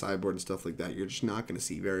 2-ofs in the sideboard and stuff like that, you're just not going to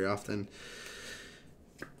see very often.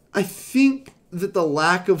 I think that the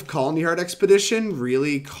lack of Colony Heart Expedition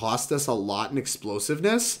really cost us a lot in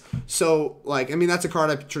explosiveness. So, like, I mean, that's a card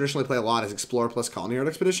I traditionally play a lot is Explorer plus Colony Heart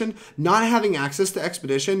Expedition. Not having access to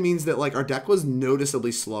Expedition means that, like, our deck was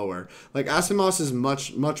noticeably slower. Like, Acid-Moss is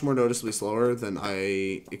much more noticeably slower than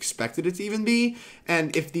I expected it to even be.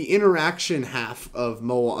 And if the interaction half of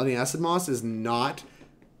Mwonvuli Acid-Moss is not,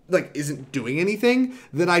 like, isn't doing anything,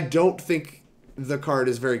 then I don't think the card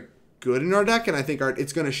is very good in our deck, and I think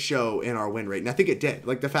it's going to show in our win rate. And I think it did.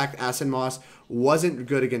 Like, the fact Acid-Moss wasn't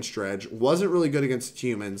good against Dredge, wasn't really good against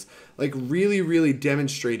humans, like, really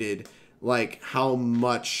demonstrated, like, how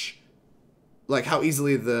much, like, how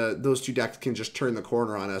easily those 2 decks can just turn the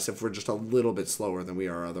corner on us if we're just a little bit slower than we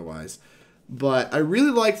are otherwise. But I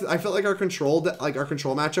really I felt like our control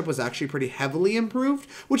matchup was actually pretty heavily improved,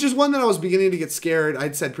 which is one that I was beginning to get scared.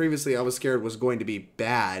 I'd said previously I was scared was going to be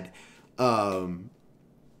bad.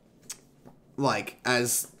 Like,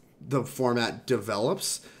 as the format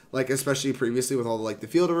develops, like, especially previously with all the, like, the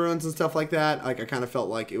Field of Ruins and stuff like that, like, I kind of felt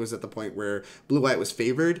like it was at the point where Blue-White was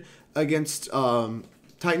favored against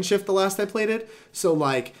Titanshift the last I played it. So,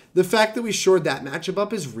 like, the fact that we shored that matchup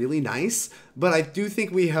up is really nice, but I do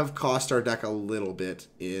think we have cost our deck a little bit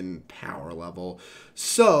in power level.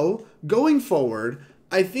 So, going forward,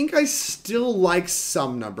 I think I still like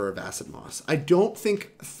some number of Acid-Moss. I don't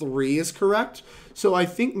think 3 is correct. So I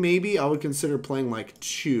think maybe I would consider playing like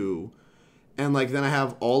 2. And like then I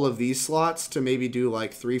have all of these slots to maybe do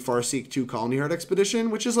like 3 Farseek, 2 Colony Heart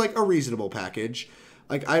Expedition, which is like a reasonable package.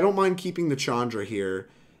 Like I don't mind keeping the Chandra here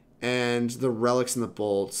and the Relics and the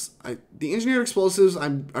Bolts. The Engineered Explosives,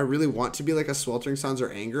 I really want to be like a Sweltering Suns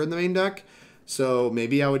or Anger in the main deck. So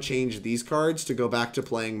maybe I would change these cards to go back to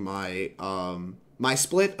playing my my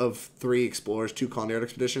split of 3 Explorers, 2 Colony Heart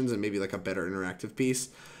Expeditions, and maybe like a better interactive piece.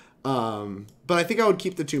 But I think I would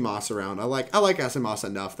keep the 2 Moss around. I like Acid-Moss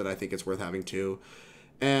enough that I think it's worth having 2.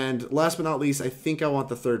 And last but not least, I think I want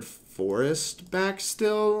the 3rd Forest back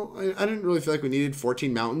still. I didn't really feel like we needed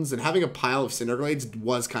 14 mountains, and having a pile of Cinder Glades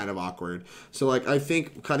was kind of awkward. So like I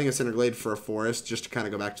think cutting a Cinder Glade for a forest, just to kind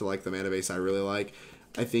of go back to like the mana base I really like,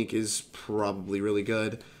 I think is probably really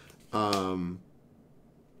good.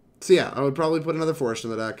 So yeah, I would probably put another forest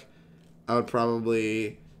in the deck. I would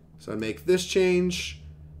probably, so I'd make this change.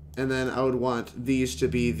 And then I would want these to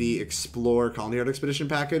be the Explore Colony Heart Expedition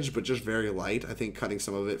package, but just very light. I think cutting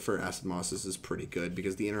some of it for Acid-Mosses is pretty good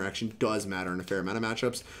because the interaction does matter in a fair amount of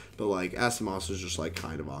matchups. But like Acid-Moss is just like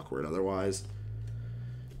kind of awkward otherwise.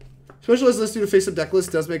 Specialized list due to face-up deck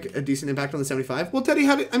list does make a decent impact on the 75. Well, Teddy,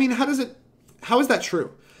 how is that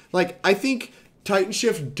true? Like, I think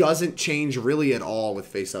Titanshift doesn't change really at all with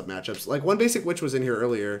face-up matchups. Like, One Basic Witch was in here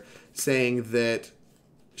earlier saying that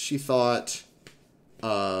she thought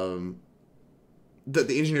that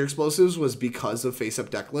the Engineer Explosives was because of face-up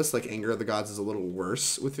deck lists. Like, Anger of the Gods is a little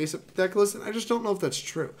worse with face-up deck lists, and I just don't know if that's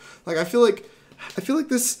true. Like, I feel like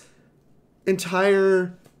this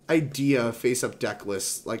entire idea of face-up deck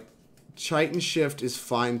lists, like, Titanshift is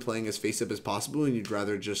fine playing as face-up as possible, and you'd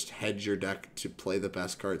rather just hedge your deck to play the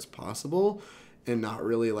best cards possible, and not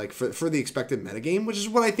really, like, for the expected metagame, which is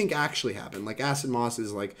what I think actually happened. Like, Acid-Moss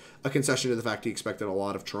is, like, a concession to the fact he expected a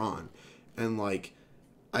lot of Tron. And, like,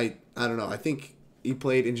 I don't know. I think he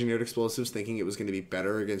played Engineered Explosives thinking it was going to be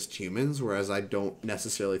better against humans, whereas I don't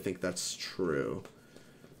necessarily think that's true.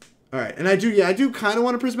 All right, and I do kind of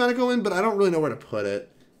want a Prismatic Omen, but I don't really know where to put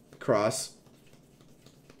it. Cross.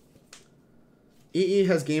 EE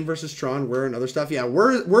has Game versus Tron, Whir, and other stuff. Yeah,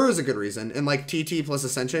 Whir is a good reason. And, like, TT plus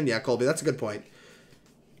Ascension. Yeah, Colby, that's a good point.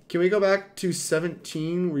 Can we go back to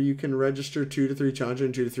 17 where you can register 2 to 3 Chandra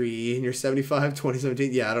and 2 to 3 E in your 75,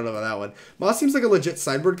 2017? Yeah, I don't know about that one. Moss seems like a legit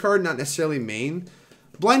sideboard card, not necessarily main.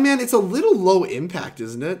 Blind Man, it's a little low impact,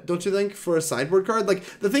 isn't it? Don't you think, for a sideboard card? Like,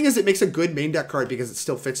 the thing is, it makes a good main deck card because it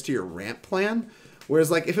still fits to your ramp plan.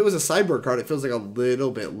 Whereas, like, if it was a sideboard card, it feels like a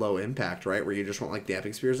little bit low impact, right? Where you just want, like,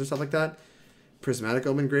 Damping Spears and stuff like that. Prismatic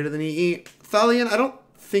Omen greater than EE. Thalian, I don't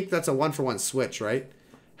think that's a 1-for-1 switch, right?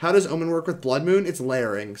 How does Omen work with Blood Moon? It's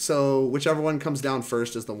layering. So whichever one comes down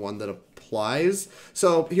first is the one that applies.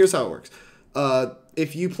 So here's how it works.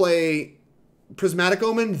 If you play Prismatic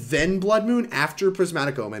Omen, then Blood Moon, after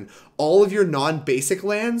Prismatic Omen, all of your non-basic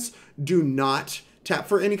lands do not tap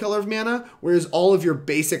for any color of mana, whereas all of your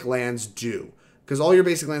basic lands do. Because all your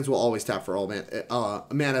basic lands will always tap for all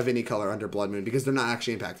mana of any color under Blood Moon, because they're not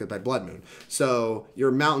actually impacted by Blood Moon. So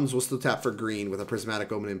your mountains will still tap for green with a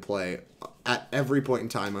Prismatic Omen in play at every point in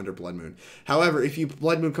time under Blood Moon. However, if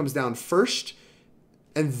Blood Moon comes down first,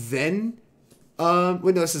 and then...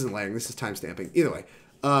 wait, no, this isn't layering. This is time stamping. Either way.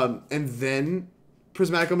 And then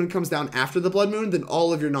Prismatic Omen comes down after the Blood Moon, then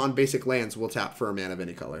all of your non-basic lands will tap for a mana of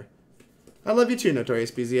any color. I love you too,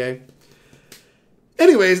 Notorious BZA.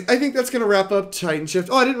 Anyways, I think that's going to wrap up Titanshift.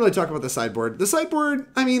 Oh, I didn't really talk about the sideboard. The sideboard,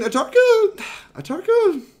 I mean,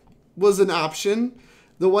 Atarka was an option.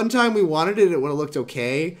 The one time we wanted it, it would have looked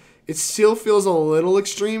okay. It still feels a little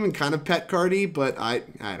extreme and kind of pet cardy, but I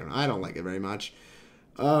don't know. I don't like it very much.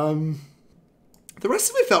 The rest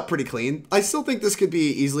of it felt pretty clean. I still think this could be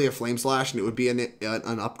easily a Flame Slash, and it would be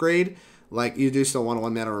an upgrade. Like, you do still want a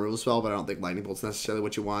 1-mana removal spell, but I don't think Lightning Bolt's necessarily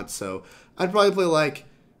what you want. So I'd probably play, like,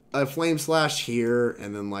 a Flame Slash here,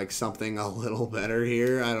 and then, like, something a little better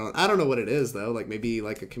here. I don't know what it is, though. Like, maybe,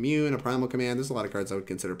 like, a Commune, a Primal Command. There's a lot of cards I would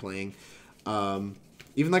consider playing.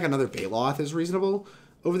 Even, like, another Baloth is reasonable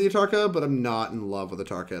over the Atarka, but I'm not in love with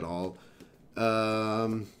Atarka at all.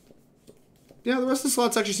 Yeah, the rest of the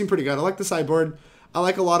slots actually seem pretty good. I like the sideboard. I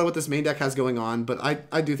like a lot of what this main deck has going on, but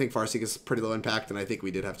I do think Farseek is pretty low impact, and I think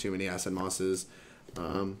we did have too many Acid-Mosses.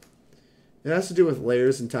 It has to do with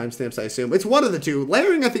layers and timestamps, I assume. It's one of the two.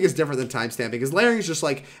 Layering, I think, is different than timestamping, because layering is just,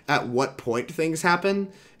 like, at what point things happen.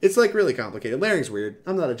 It's, like, really complicated. Layering's weird.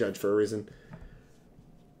 I'm not a judge for a reason.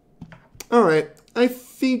 Alright, I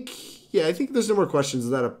think there's no more questions.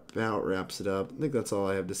 That about wraps it up. I think that's all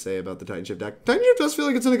I have to say about the Titanshift deck. Titanshift does feel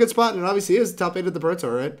like it's in a good spot, and it obviously is. Top 8 of the Pro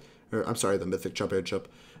Tour, right? Or, I'm sorry, the Mythic Championship.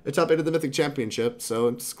 It's top 8 of the Mythic Championship, so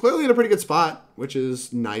it's clearly in a pretty good spot, which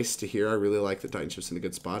is nice to hear. I really like that Titanshift's in a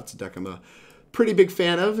good spot. It's a deck I'm a pretty big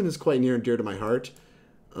fan of, and is quite near and dear to my heart.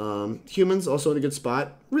 Humans, also in a good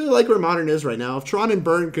spot. Really like where Modern is right now. If Tron and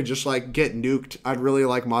Burn could just, like, get nuked, I'd really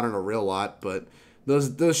like Modern a real lot, but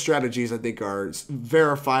those strategies, I think, are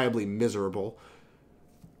verifiably miserable.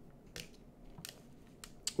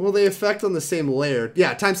 Will they affect on the same layer?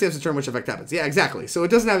 Yeah, timestamps determine which effect happens. Yeah, exactly. So it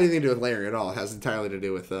doesn't have anything to do with layering at all. It has entirely to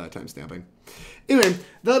do with timestamping. Anyway,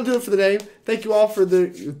 that'll do it for the day. Thank you all for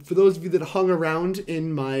those of you that hung around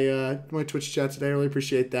in my my Twitch chat today. I really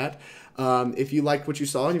appreciate that. If you liked what you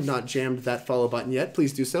saw and you've not jammed that follow button yet,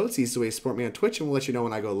 please do so. It's the easiest way to support me on Twitch, and we'll let you know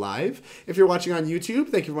when I go live. If you're watching on YouTube,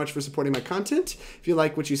 thank you very much for supporting my content. If you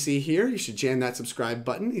like what you see here, you should jam that subscribe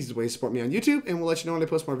button. Easiest way to support me on YouTube, and we'll let you know when I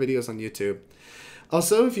post more videos on YouTube.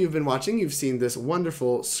 Also, if you've been watching, you've seen this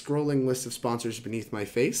wonderful scrolling list of sponsors beneath my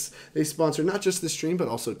face. They sponsor not just this stream, but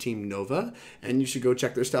also Team Nova, and you should go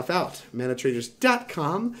check their stuff out.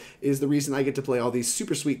 ManaTraders.com is the reason I get to play all these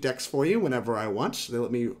super sweet decks for you whenever I want. They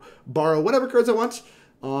let me borrow whatever cards I want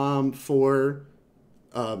for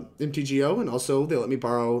MTGO, and also they let me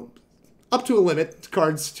borrow up to a limit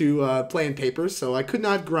cards to play in papers, so I could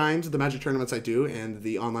not grind the Magic tournaments I do and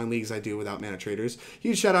the online leagues I do without Mana Traders.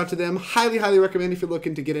 Huge shout out to them. Highly, highly recommend if you're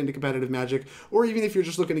looking to get into competitive Magic, or even if you're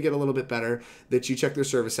just looking to get a little bit better, that you check their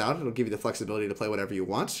service out. It'll give you the flexibility to play whatever you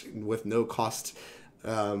want with no cost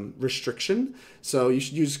restriction. So you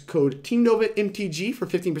should use code TeamNovaMTG for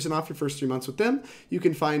 15% off your first 3 months with them. You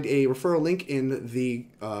can find a referral link in the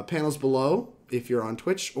panels below if you're on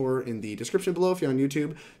Twitch, or in the description below if you're on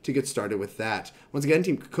YouTube, to get started with that. Once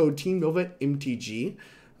again, code TeamNovaMTG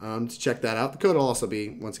to check that out. The code will also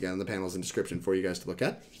be, once again, in the panels and description for you guys to look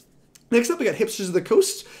at. Next up, we got Hipsters of the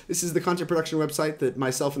Coast. This is the content production website that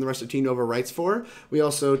myself and the rest of Team Nova writes for.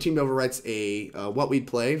 Team Nova writes a What We'd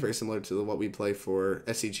Play, very similar to the What We'd Play for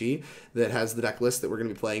SCG, that has the deck list that we're going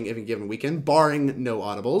to be playing every given weekend, barring no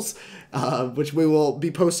audibles, which we will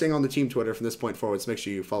be posting on the team Twitter from this point forward. So make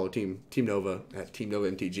sure you follow Team Nova at Team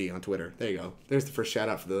Nova MTG on Twitter. There you go. There's the first shout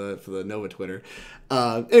out for the Nova Twitter.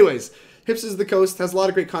 Anyways, Hipsters of the Coast has a lot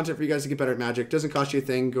of great content for you guys to get better at Magic. Doesn't cost you a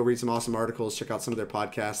thing. Go read some awesome articles. Check out some of their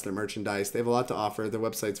podcasts, their merchandise. They have a lot to offer. Their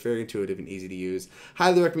website's very intuitive and easy to use.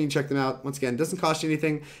 Highly recommend you check them out. Once again, doesn't cost you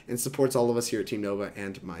anything and supports all of us here at Team Nova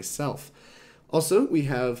and myself. Also, we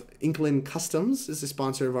have Inklin Customs is a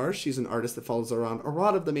sponsor of ours. She's an artist that follows around a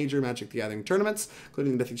lot of the major Magic the Gathering tournaments,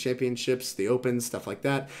 including the Mythic Championships, the Opens, stuff like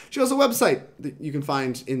that. She has a website that you can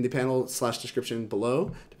find in the panel/description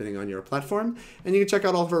below, depending on your platform. And you can check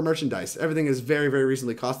out all of her merchandise. Everything is very, very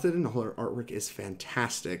reasonably costed, and all her artwork is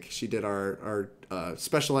fantastic. She did our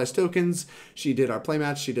specialized tokens. She did our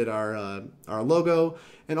playmatch. She did our logo.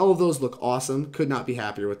 And all of those look awesome. Could not be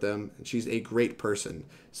happier with them. And she's a great person.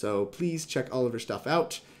 So please check all of her stuff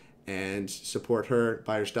out. and support her,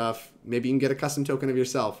 buy her stuff. Maybe you can get a custom token of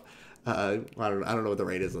yourself. I don't know what the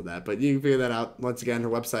rate is on that, but you can figure that out. Once again, her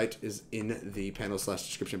website is in the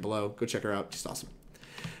panel/description below. Go check her out. She's awesome.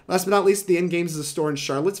 Last but not least, the End Games is a store in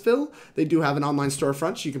Charlottesville. They do have an online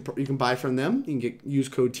storefront, so you can buy from them. You can use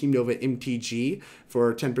code TeamNovaMTG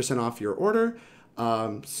for 10% off your order.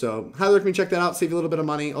 So highly recommend check that out. Save you a little bit of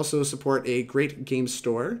money. Also support a great game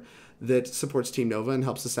store that supports Team Nova and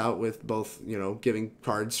helps us out with both, giving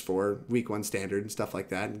cards for week 1 standard and stuff like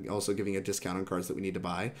that, and also giving a discount on cards that we need to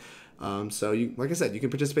buy. So like I said, you can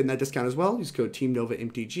participate in that discount as well. Use code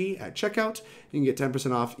TeamNovaMTG at checkout. You can get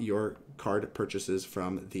 10% off your card purchases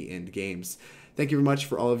from the End Games. Thank you very much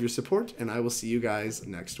for all of your support, and I will see you guys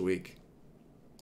next week.